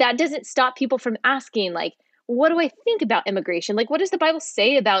that doesn't stop people from asking, like, what do I think about immigration? Like, what does the Bible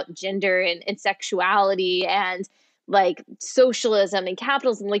say about gender and sexuality and like socialism and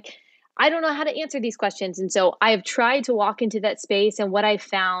capitalism? Like, I don't know how to answer these questions. And so I've tried to walk into that space. And what I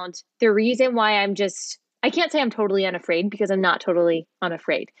found, the reason why I can't say I'm totally unafraid, because I'm not totally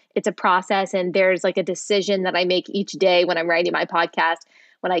unafraid. It's a process. And there's like a decision that I make each day when I'm writing my podcast.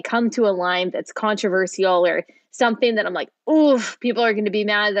 When I come to a line that's controversial or something that I'm like, oof, people are going to be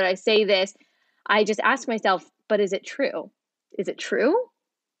mad that I say this, I just ask myself, but is it true? Is it true?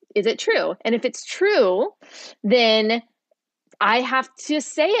 Is it true? And if it's true, then I have to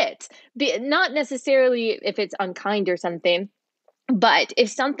say it. Not necessarily if it's unkind or something, but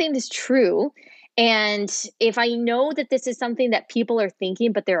if something is true, and if I know that this is something that people are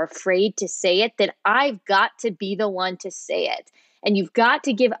thinking, but they're afraid to say it, then I've got to be the one to say it. And you've got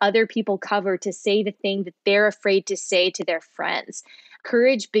to give other people cover to say the thing that they're afraid to say to their friends.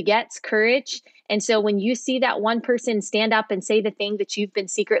 Courage begets courage. And so when you see that one person stand up and say the thing that you've been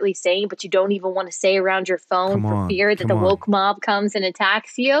secretly saying, but you don't even want to say around your phone for fear that the woke mob comes and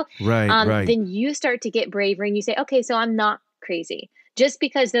attacks you, right. then you start to get braver and you say, okay, so I'm not crazy. Just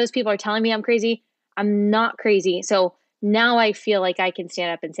because those people are telling me I'm crazy, I'm not crazy. So now I feel like I can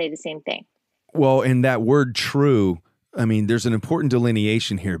stand up and say the same thing. Well, and that word true, I mean, there's an important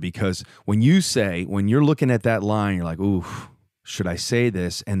delineation here, because when you're looking at that line, you're like, ooh, should I say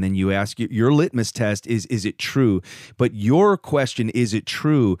this? And then you ask your litmus test is it true? But your question, is it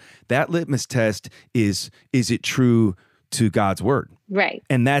true? That litmus test is it true to God's word? Right.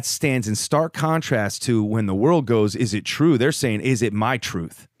 And that stands in stark contrast to when the world goes, is it true? They're saying, is it my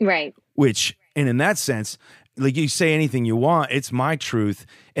truth? Right. And in that sense, like, you say anything you want, it's my truth.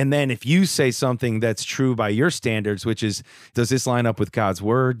 And then if you say something that's true by your standards, which is, does this line up with God's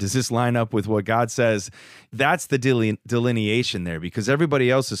word? Does this line up with what God says? That's the delineation there, because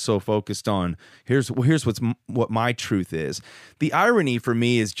everybody else is so focused on, here's what my truth is. The irony for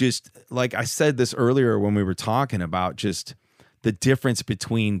me is just, like I said this earlier when we were talking about just the difference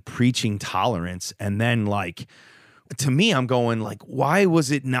between preaching tolerance and then, like, to me, I'm going, like, why was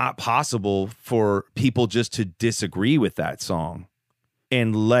it not possible for people just to disagree with that song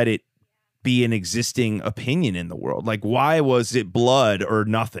and let it be an existing opinion in the world? Like, why was it blood or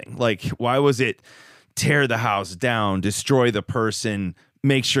nothing? Like, why was it tear the house down, destroy the person,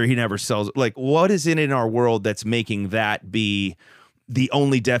 make sure he never sells? Like, what is it in our world that's making that be the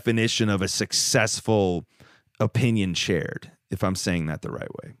only definition of a successful opinion shared, if I'm saying that the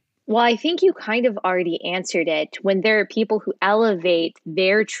right way? Well, I think you kind of already answered it. When there are people who elevate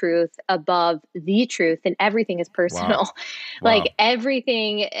their truth above the truth, and everything is personal. Wow. Like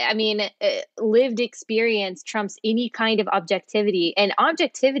everything, I mean, lived experience trumps any kind of objectivity. And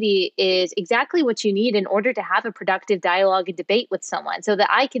objectivity is exactly what you need in order to have a productive dialogue and debate with someone, so that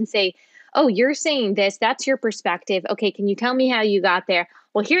I can say, oh, you're saying this, that's your perspective. Okay, can you tell me how you got there?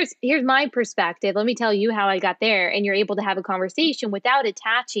 Well, here's my perspective. Let me tell you how I got there. And you're able to have a conversation without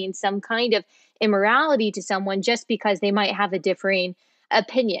attaching some kind of immorality to someone just because they might have a differing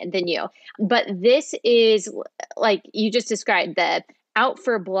opinion than you. But this is, like you just described, the out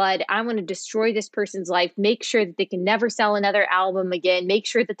for blood. I want to destroy this person's life, make sure that they can never sell another album again, make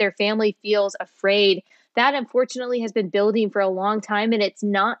sure that their family feels afraid. That, unfortunately, has been building for a long time, and it's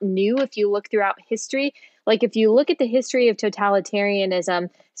not new if you look throughout history. Like, if you look at the history of totalitarianism,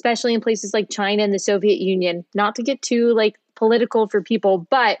 especially in places like China and the Soviet Union, not to get too, like, political for people,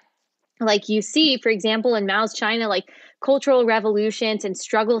 but Like you see, for example, in Mao's China, like cultural revolutions and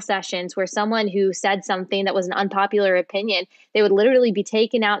struggle sessions where someone who said something that was an unpopular opinion, they would literally be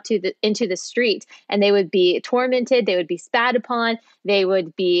taken out into the street, and they would be tormented, they would be spat upon, they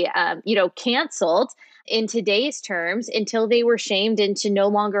would be, canceled in today's terms until they were shamed into no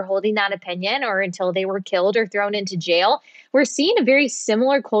longer holding that opinion, or until they were killed or thrown into jail. We're seeing a very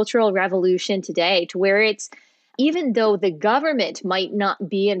similar cultural revolution today, to where it's, even though the government might not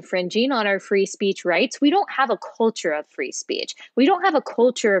be infringing on our free speech rights, we don't have a culture of free speech. We don't have a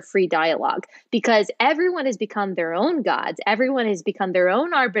culture of free dialogue, because everyone has become their own gods. Everyone has become their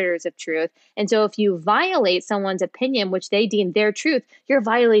own arbiters of truth. And so if you violate someone's opinion, which they deem their truth, you're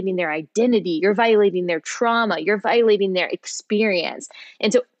violating their identity. You're violating their trauma. You're violating their experience.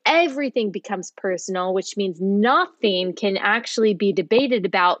 And so everything becomes personal, which means nothing can actually be debated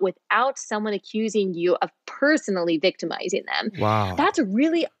about without someone accusing you of personally victimizing them. Wow. That's a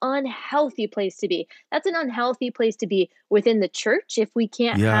really unhealthy place to be. That's an unhealthy place to be within the church if we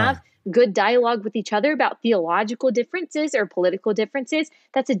can't have good dialogue with each other about theological differences or political differences.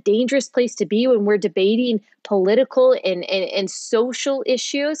 That's a dangerous place to be when we're debating political and social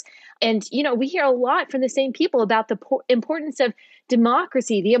issues. And, we hear a lot from the same people about the importance of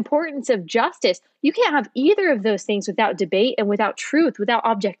democracy, the importance of justice. You can't have either of those things without debate and without truth, without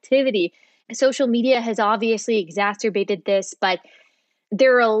objectivity. Social media has obviously exacerbated this, but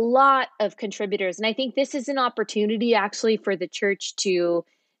there are a lot of contributors. And I think this is an opportunity actually for the church to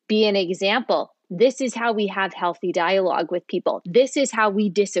be an example. This is how we have healthy dialogue with people. This is how we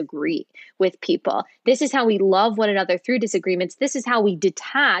disagree with people. This is how we love one another through disagreements. This is how we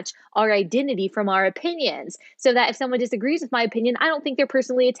detach our identity from our opinions, so that if someone disagrees with my opinion, I don't think they're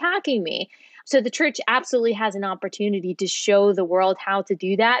personally attacking me. So the church absolutely has an opportunity to show the world how to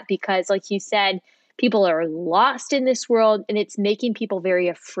do that, because like you said, people are lost in this world, and it's making people very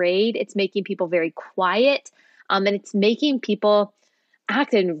afraid. It's making people very quiet, and it's making people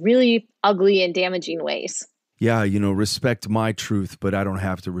act in really ugly and damaging ways. Yeah, respect my truth, but I don't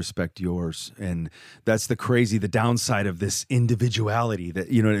have to respect yours. And that's the downside of this individuality that,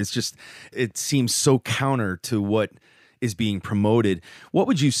 it seems so counter to what is being promoted. What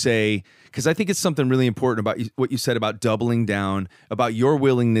would you say, because I think it's something really important about what you said about doubling down, about your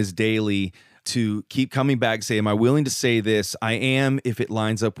willingness daily to keep coming back, say, am I willing to say this? I am, if it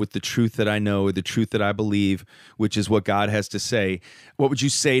lines up with the truth that I know, the truth that I believe, which is what God has to say. What would you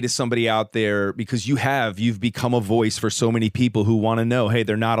say to somebody out there? Because you've become a voice for so many people who want to know, hey,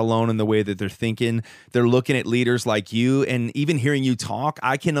 they're not alone in the way that they're thinking. They're looking at leaders like you, and even hearing you talk,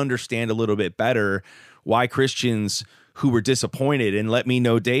 I can understand a little bit better why Christians who were disappointed, and let me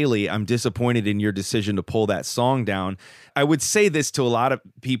know daily, I'm disappointed in your decision to pull that song down. I would say this to a lot of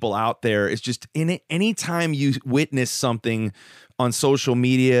people out there. It's just anytime you witness something on social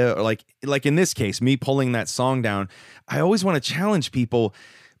media, or like in this case, me pulling that song down, I always want to challenge people.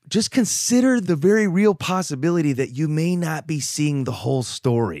 Just consider the very real possibility that you may not be seeing the whole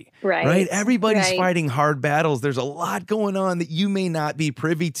story. Right? Everybody's fighting hard battles. There's a lot going on that you may not be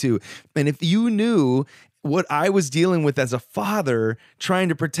privy to. And if you knew what I was dealing with as a father trying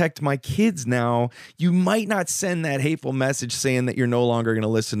to protect my kids now, you might not send that hateful message saying that you're no longer going to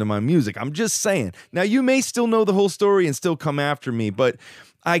listen to my music. I'm just saying. Now, you may still know the whole story and still come after me, but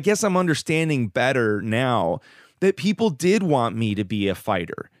I guess I'm understanding better now that people did want me to be a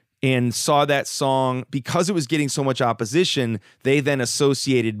fighter, and saw that song because it was getting so much opposition. They then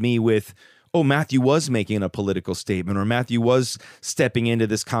associated me with, oh, Matthew was making a political statement, or Matthew was stepping into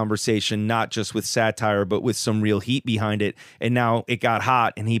this conversation, not just with satire, but with some real heat behind it. And now it got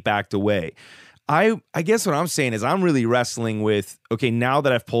hot and he backed away. I guess what I'm saying is I'm really wrestling with, okay, now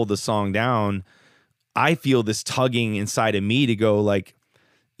that I've pulled the song down, I feel this tugging inside of me to go like,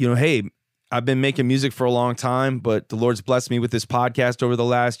 hey, I've been making music for a long time, but the Lord's blessed me with this podcast over the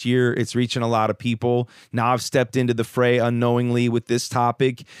last year. It's reaching a lot of people. Now I've stepped into the fray unknowingly with this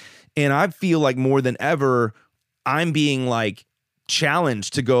topic. And I feel like more than ever, I'm being like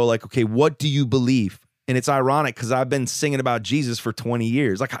challenged to go like, okay, what do you believe? And it's ironic because I've been singing about Jesus for 20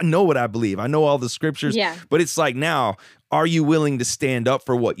 years. Like, I know what I believe. I know all the scriptures. Yeah. But it's like, now, are you willing to stand up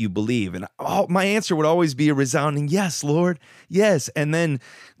for what you believe? And my answer would always be a resounding yes, Lord. Yes. And then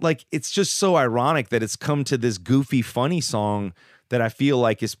like, it's just so ironic that it's come to this goofy, funny song that I feel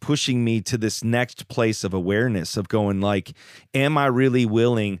like is pushing me to this next place of awareness of going like, am I really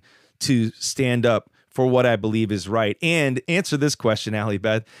willing to stand up for what I believe is right? And answer this question, Allie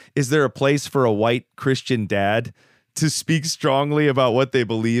Beth. Is there a place for a white Christian dad to speak strongly about what they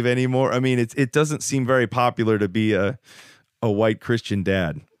believe anymore? I mean, it doesn't seem very popular to be a white Christian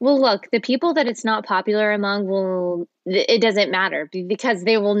dad. Well, look, the people that it's not popular among it doesn't matter because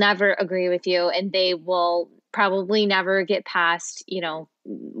they will never agree with you and they will probably never get past,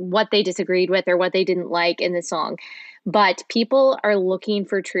 what they disagreed with or what they didn't like in the song. But people are looking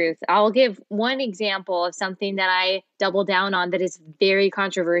for truth. I'll give one example of something that I double down on that is very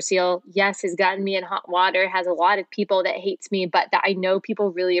controversial. Yes, has gotten me in hot water, has a lot of people that hates me, but that I know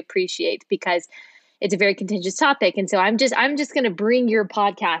people really appreciate because it's a very contentious topic. And so I'm just going to bring your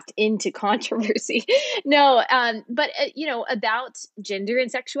podcast into controversy. No, but about gender and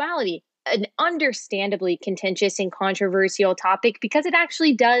sexuality, an understandably contentious and controversial topic because it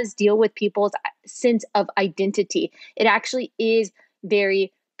actually does deal with people's sense of identity. It actually is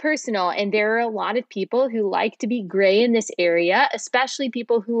very personal. And there are a lot of people who like to be gray in this area, especially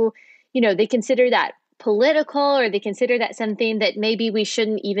people who, they consider that political or they consider that something that maybe we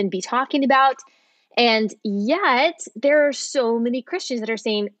shouldn't even be talking about. And yet there are so many Christians that are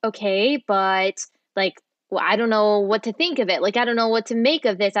saying, okay, but well, I don't know what to think of it. I don't know what to make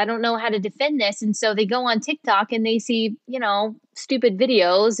of this. I don't know how to defend this. And so they go on TikTok and they see, stupid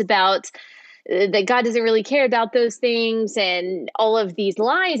videos about that God doesn't really care about those things and all of these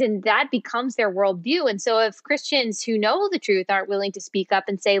lies. And that becomes their worldview. And so if Christians who know the truth aren't willing to speak up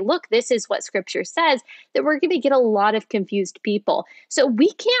and say, look, this is what scripture says, that we're going to get a lot of confused people. So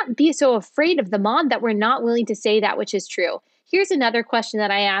we can't be so afraid of the mob that we're not willing to say that which is true. Here's another question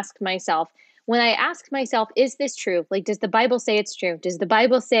that I ask myself. When I ask myself, is this true? Does the Bible say it's true? Does the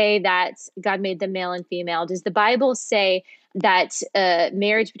Bible say that God made them male and female? Does the Bible say that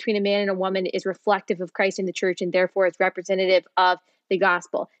marriage between a man and a woman is reflective of Christ in the church and therefore is representative of the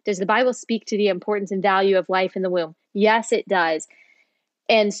gospel? Does the Bible speak to the importance and value of life in the womb? Yes, it does.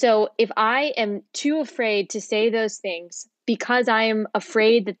 And so if I am too afraid to say those things because I am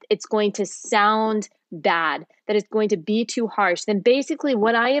afraid that it's going to sound bad, that it's going to be too harsh, then basically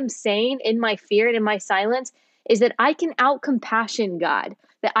what I am saying in my fear and in my silence is that I can out-compassion God,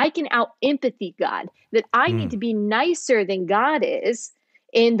 that I can out-empathy God, that I need to be nicer than God is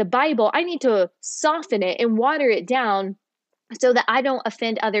in the Bible. I need to soften it and water it down so that I don't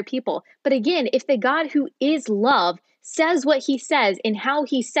offend other people. But again, if the God who is love says what he says and how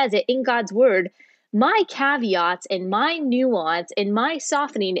he says it in God's word, my caveats and my nuance and my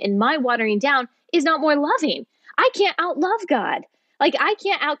softening and my watering down is not more loving. I can't outlove God. I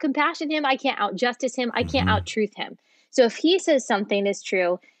can't out-compassion him. I can't out-justice him. I can't out-truth him. So if he says something is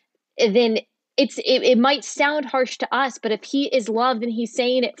true, then it might sound harsh to us, but if he is love, then he's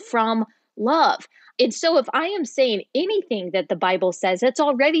saying it from love. And so if I am saying anything that the Bible says, that's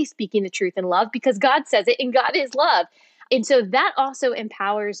already speaking the truth in love because God says it and God is love. And so that also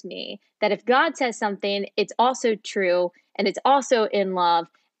empowers me that if God says something, it's also true and it's also in love.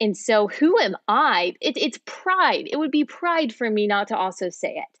 And so who am I? It's pride. It would be pride for me not to also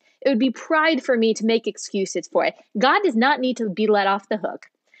say it. It would be pride for me to make excuses for it. God does not need to be let off the hook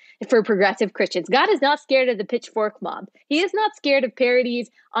for progressive Christians. God is not scared of the pitchfork mob. He is not scared of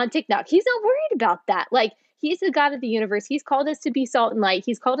parodies on TikTok. He's not worried about that. He's the God of the universe. He's called us to be salt and light.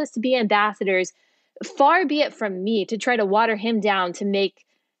 He's called us to be ambassadors. Far be it from me to try to water him down to make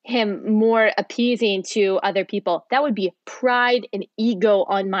him more appeasing to other people. That would be pride and ego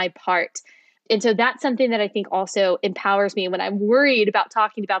on my part. And so that's something that I think also empowers me when I'm worried about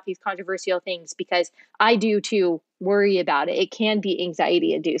talking about these controversial things, because I do too worry about it. It can be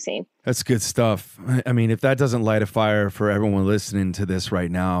anxiety inducing. That's good stuff. I mean, if that doesn't light a fire for everyone listening to this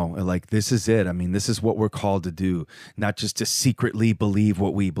right now, this is it. I mean, this is what we're called to do, not just to secretly believe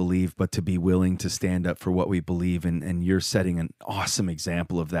what we believe, but to be willing to stand up for what we believe. And you're setting an awesome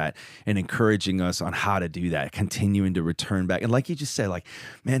example of that and encouraging us on how to do that, continuing to return back. And like you just said,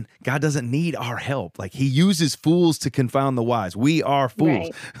 man, God doesn't need our help. He uses fools to confound the wise. We are fools,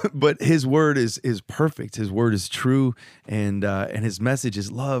 right. But his word is perfect. His word is true. And his message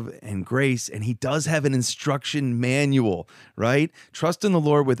is love and grace, and he does have an instruction manual, right? Trust in the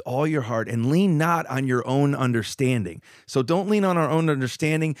Lord with all your heart and lean not on your own understanding. So don't lean on our own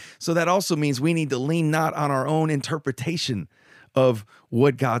understanding. So that also means we need to lean not on our own interpretation of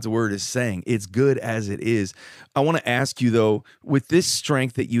what God's word is saying. It's good as it is. I want to ask you though, with this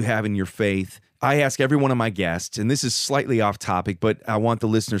strength that you have in your faith, I ask every one of my guests, and this is slightly off topic, but I want the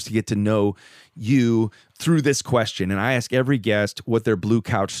listeners to get to know you through this question. And I ask every guest what their blue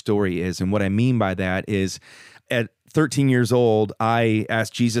couch story is. And what I mean by that is at 13 years old, I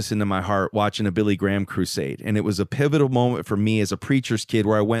asked Jesus into my heart watching a Billy Graham crusade. And it was a pivotal moment for me as a preacher's kid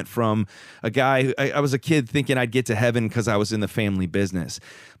where I went from a guy, I was a kid thinking I'd get to heaven because I was in the family business.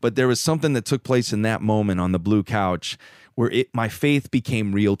 But there was something that took place in that moment on the blue couch where my faith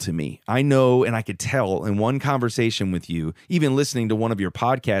became real to me. I know, and I could tell in one conversation with you, even listening to one of your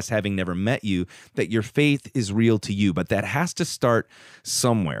podcasts, having never met you, that your faith is real to you, but that has to start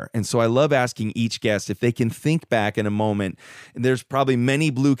somewhere. And so I love asking each guest if they can think back in a moment, and there's probably many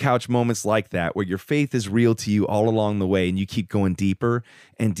Blue Couch moments like that, where your faith is real to you all along the way, and you keep going deeper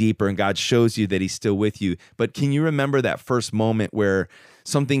and deeper, and God shows you that he's still with you. But can you remember that first moment where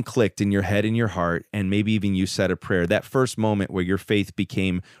something clicked in your head and your heart, and maybe even you said a prayer, that first moment where your faith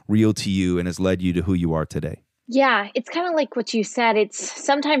became real to you and has led you to who you are today? Yeah, it's kind of like what you said. It's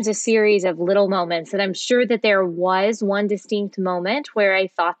sometimes a series of little moments, and I'm sure that there was one distinct moment where I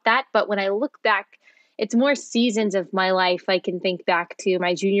thought that. But when I look back, it's more seasons of my life. I can think back to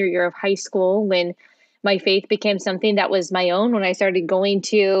my junior year of high school when my faith became something that was my own, when I started going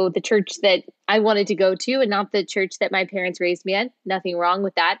to the church that I wanted to go to and not the church that my parents raised me in. Nothing wrong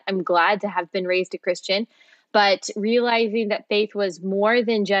with that. I'm glad to have been raised a Christian. But realizing that faith was more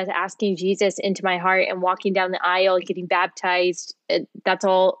than just asking Jesus into my heart and walking down the aisle, getting baptized, that's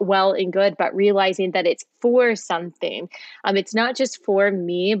all well and good, but realizing that it's for something. It's not just for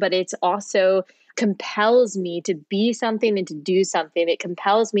me, but it's also compels me to be something and to do something. It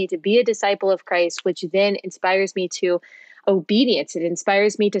compels me to be a disciple of Christ, which then inspires me to obedience. It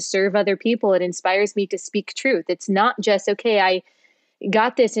inspires me to serve other people. It inspires me to speak truth. It's not just, okay, I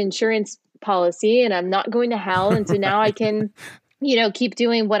got this insurance policy and I'm not going to hell. And so now I can, keep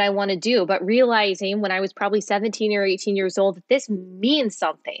doing what I want to do. But realizing when I was probably 17 or 18 years old, that this means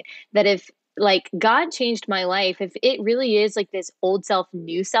something, that if God changed my life, if it really is like this old self,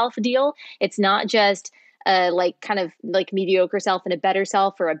 new self deal, it's not just kind of mediocre self and a better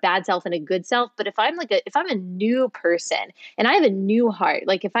self, or a bad self and a good self. But if I'm a new person and I have a new heart,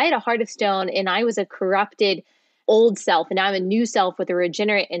 like if I had a heart of stone and I was a corrupted old self and I'm a new self with a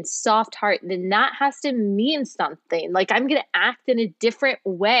regenerate and soft heart, then that has to mean something. Like I'm going to act in a different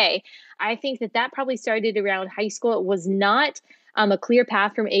way. I think that probably started around high school. It was not a clear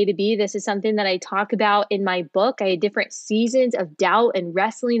path from A to B. This is something that I talk about in my book. I had different seasons of doubt and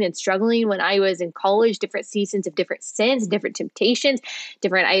wrestling and struggling when I was in college, different seasons of different sins, different temptations,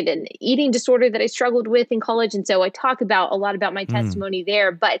 I had an eating disorder that I struggled with in college. And so I talk about a lot about my testimony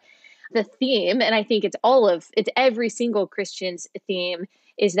there, but the theme, and I think it's every single Christian's theme,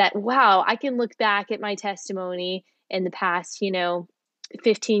 is that, wow, I can look back at my testimony in the past,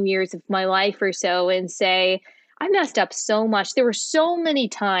 15 years of my life or so and say, I messed up so much. There were so many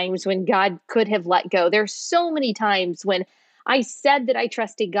times when God could have let go. There are so many times when I said that I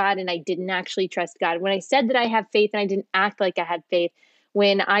trusted God and I didn't actually trust God. When I said that I have faith and I didn't act like I had faith.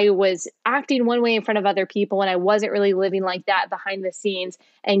 When I was acting one way in front of other people and I wasn't really living like that behind the scenes.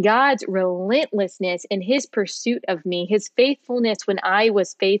 And God's relentlessness in his pursuit of me, his faithfulness when I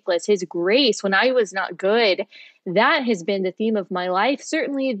was faithless, his grace when I was not good, that has been the theme of my life.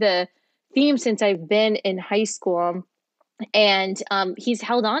 Certainly the theme since I've been in high school. And he's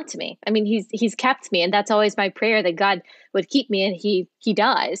held on to me. I mean, he's kept me. And that's always my prayer, that God would keep me, and he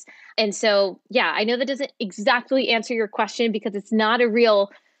does. And so, yeah, I know that doesn't exactly answer your question because it's not a real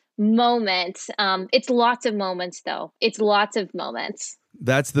moment. It's lots of moments, though. It's lots of moments.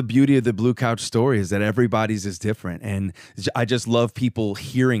 That's the beauty of the Blue Couch story, is that everybody's is different. And I just love people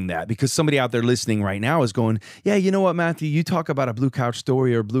hearing that, because somebody out there listening right now is going, yeah, you know what, Matthew, you talk about a Blue Couch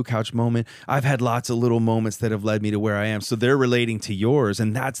story or a Blue Couch moment. I've had lots of little moments that have led me to where I am. So they're relating to yours.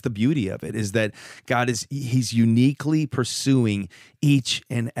 And that's the beauty of it, is that he's uniquely pursuing each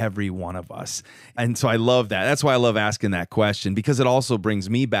and every one of us. And so I love that. That's why I love asking that question, because it also brings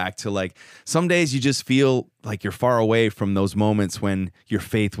me back to some days you just feel like you're far away from those moments when your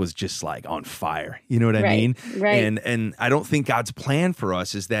faith was just on fire. You know what I mean? Right. And I don't think God's plan for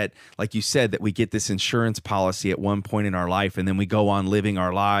us is that, like you said, that we get this insurance policy at one point in our life and then we go on living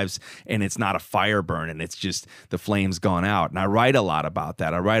our lives and it's not a fire burn and it's just the flames gone out. And I write a lot about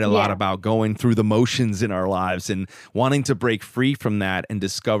that. I write a lot about going through the motions in our lives and wanting to break free from that and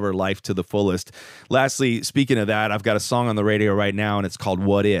discover life to the fullest. Lastly, speaking of that, I've got a song on the radio right now and it's called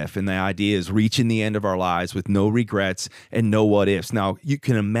What If? And the idea is reaching the end of our lives with no regrets and no what ifs. Now, you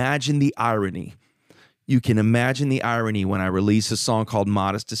can imagine the irony. You can imagine the irony when I release a song called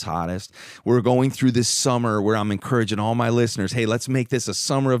Modest is Hottest. We're going through this summer where I'm encouraging all my listeners, hey, let's make this a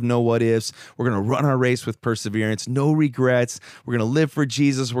summer of no what ifs. We're going to run our race with perseverance, no regrets. We're going to live for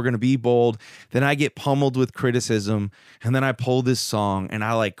Jesus. We're going to be bold. Then I get pummeled with criticism. And then I pull this song and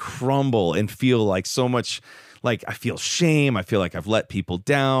I crumble and feel so much. I feel shame. I feel like I've let people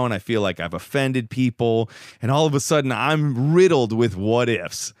down. I feel like I've offended people. And all of a sudden, I'm riddled with what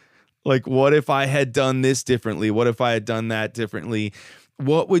ifs. What if I had done this differently? What if I had done that differently?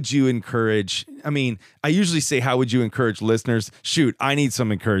 what would you encourage? I mean, I usually say, how would you encourage listeners? Shoot, I need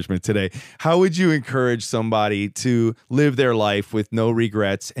some encouragement today. How would you encourage somebody to live their life with no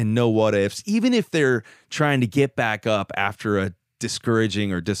regrets and no what ifs, even if they're trying to get back up after a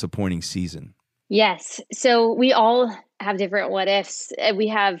discouraging or disappointing season? Yes. So we all have different what ifs.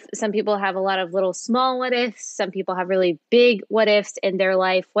 Some people have a lot of little small what ifs. Some people have really big what ifs in their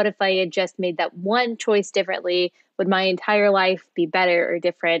life. What if I had just made that one choice differently? Would my entire life be better or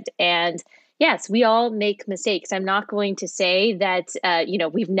different? And yes, we all make mistakes. I'm not going to say that,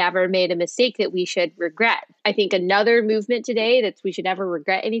 we've never made a mistake that we should regret. I think another movement today that we should never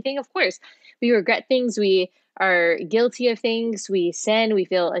regret anything. Of course, we regret things. We are guilty of things. We sin. We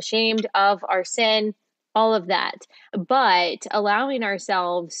feel ashamed of our sin, all of that. But allowing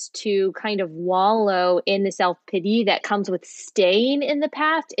ourselves to kind of wallow in the self-pity that comes with staying in the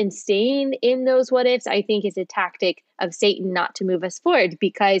past and staying in those what ifs, I think is a tactic of Satan not to move us forward.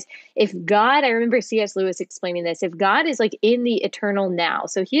 Because if God, I remember C.S. Lewis explaining this, if God is like in the eternal now,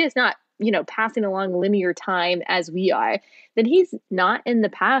 so he is not passing along linear time as we are, then he's not in the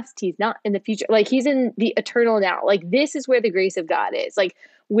past. He's not in the future. Like he's in the eternal now. Like this is where the grace of God is, like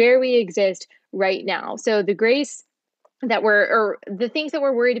where we exist right now. So the grace or the things that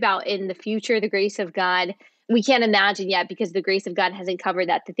we're worried about in the future, the grace of God, we can't imagine yet because the grace of God hasn't covered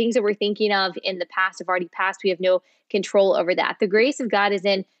that. The things that we're thinking of in the past have already passed. We have no control over that. The grace of God is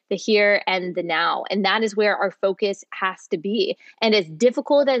in the here and the now. And that is where our focus has to be. And as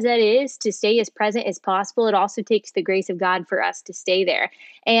difficult as that is to stay as present as possible, it also takes the grace of God for us to stay there.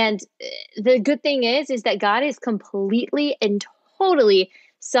 And the good thing is that God is completely and totally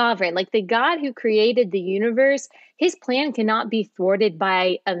sovereign. Like the God who created the universe, his plan cannot be thwarted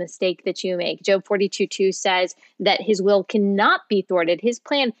by a mistake that you make. Job 42:2 says that his will cannot be thwarted. His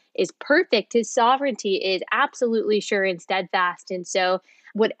plan is perfect. His sovereignty is absolutely sure and steadfast. And so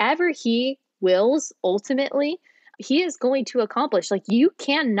whatever he wills, ultimately, he is going to accomplish. Like you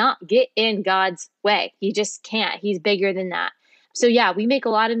cannot get in God's way. You just can't. He's bigger than that. So yeah, we make a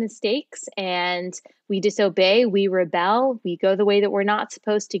lot of mistakes and we disobey, we rebel, we go the way that we're not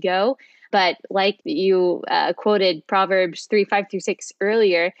supposed to go. But like you quoted Proverbs 3:5-6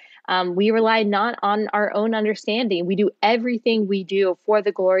 earlier, we rely not on our own understanding. We do everything we do for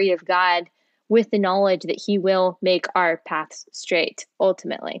the glory of God with the knowledge that he will make our paths straight,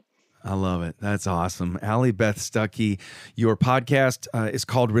 ultimately. I love it. That's awesome. Allie Beth Stuckey, your podcast is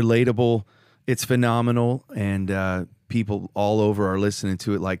called Relatable. It's phenomenal, and people all over are listening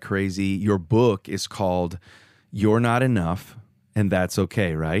to it like crazy. Your book is called You're Not Enough, and That's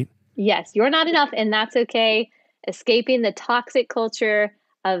Okay, right? Yes, you're not enough, and that's okay. Escaping the toxic culture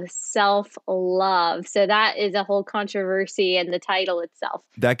of self-love. So that is a whole controversy in the title itself.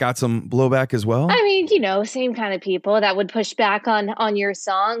 That got some blowback as well? I mean, same kind of people that would push back on your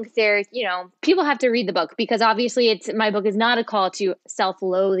song. There, people have to read the book because obviously my book is not a call to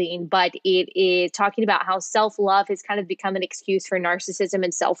self-loathing, but it is talking about how self-love has kind of become an excuse for narcissism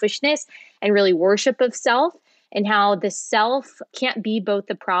and selfishness and really worship of self, and how the self can't be both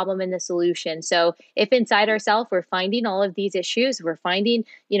the problem and the solution. So if inside ourselves we're finding all of these issues, we're finding,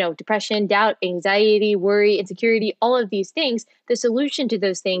 depression, doubt, anxiety, worry, insecurity, all of these things, the solution to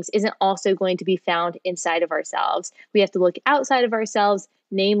those things isn't also going to be found inside of ourselves. We have to look outside of ourselves,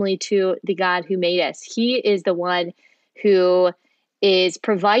 namely to the God who made us. He is the one who is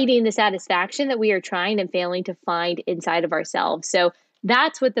providing the satisfaction that we are trying and failing to find inside of ourselves. So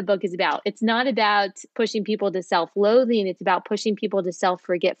that's what the book is about. It's not about pushing people to self-loathing. It's about pushing people to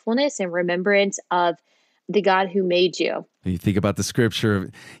self-forgetfulness and remembrance of the God who made you. You think about the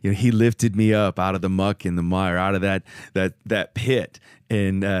scripture, he lifted me up out of the muck and the mire, out of that pit.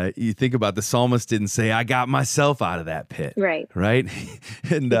 And you think about the psalmist didn't say, I got myself out of that pit. Right. Right.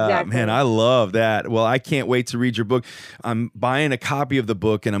 And Exactly. man, I love that. Well, I can't wait to read your book. I'm buying a copy of the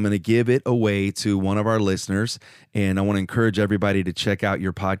book and I'm going to give it away to one of our listeners. And I want to encourage everybody to check out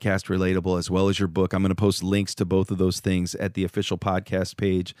your podcast, Relatable, as well as your book. I'm going to post links to both of those things at the official podcast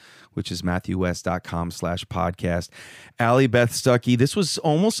page, which is matthewwest.com/podcast. Allie Beth Stuckey, this was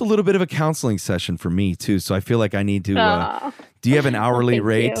almost a little bit of a counseling session for me too. So I feel like I need to, do you have an hourly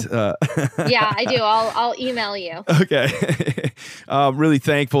rate? Yeah, I do. I'll email you. Okay. Really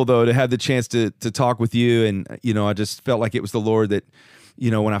thankful though to have the chance to talk with you. And, I just felt like it was the Lord that,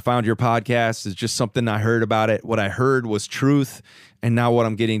 when I found your podcast, it's just something I heard about it. What I heard was truth. And now what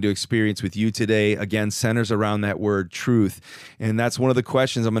I'm getting to experience with you today, again, centers around that word truth. And that's one of the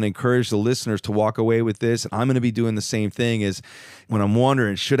questions I'm going to encourage the listeners to walk away with this. I'm going to be doing the same thing is when I'm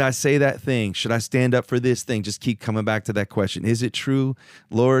wondering, should I say that thing? Should I stand up for this thing? Just keep coming back to that question. Is it true?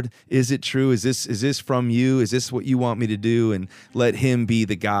 Lord, is it true? Is this from you? Is this what you want me to do? And let him be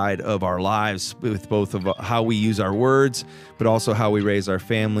the guide of our lives with both of how we use our words, but also how we raise our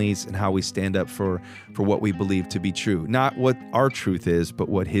families and how we stand up for what we believe to be true. Not what our truth is, but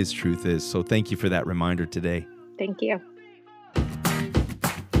what his truth is. So thank you for that reminder today. Thank you.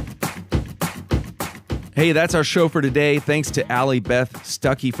 Hey, that's our show for today. Thanks to Allie Beth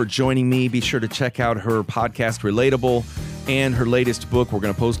Stuckey for joining me. Be sure to check out her podcast, Relatable, and her latest book. We're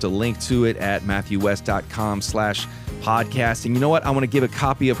going to post a link to it at matthewwest.com/podcast. And you know what? I want to give a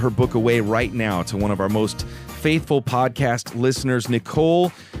copy of her book away right now to one of our most faithful podcast listeners.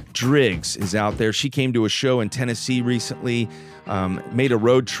 Nicole Driggs is out there. She came to a show in Tennessee recently, made a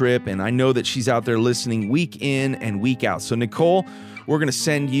road trip, and I know that she's out there listening week in and week out. So Nicole, we're going to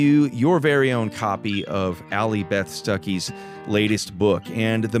send you your very own copy of Allie Beth Stuckey's latest book.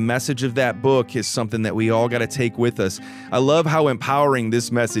 And the message of that book is something that we all got to take with us. I love how empowering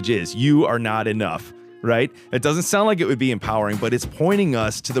this message is. You are not enough. Right? It doesn't sound like it would be empowering, but it's pointing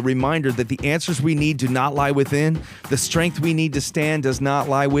us to the reminder that the answers we need do not lie within. The strength we need to stand does not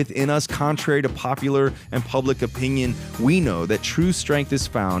lie within us. Contrary to popular and public opinion, we know that true strength is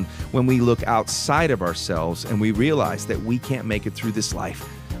found when we look outside of ourselves and we realize that we can't make it through this life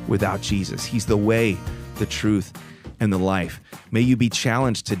without Jesus. He's the way, the truth, and the life. May you be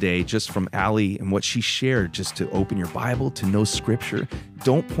challenged today just from Allie and what she shared, just to open your Bible, to know Scripture.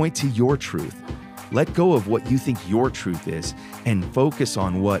 Don't point to your truth. Let go of what you think your truth is and focus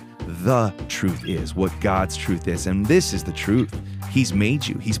on what the truth is, what God's truth is. And this is the truth. He's made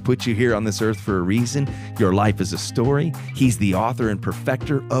you. He's put you here on this earth for a reason. Your life is a story. He's the author and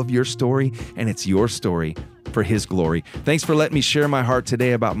perfecter of your story, and it's your story for his glory. Thanks for letting me share my heart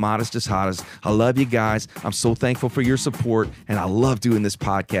today about Modest as Hottest. I love you guys. I'm so thankful for your support, and I love doing this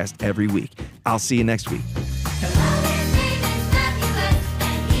podcast every week. I'll see you next week.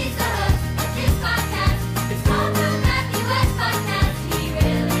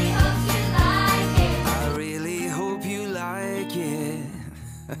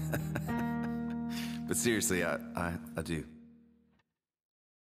 But seriously, I do.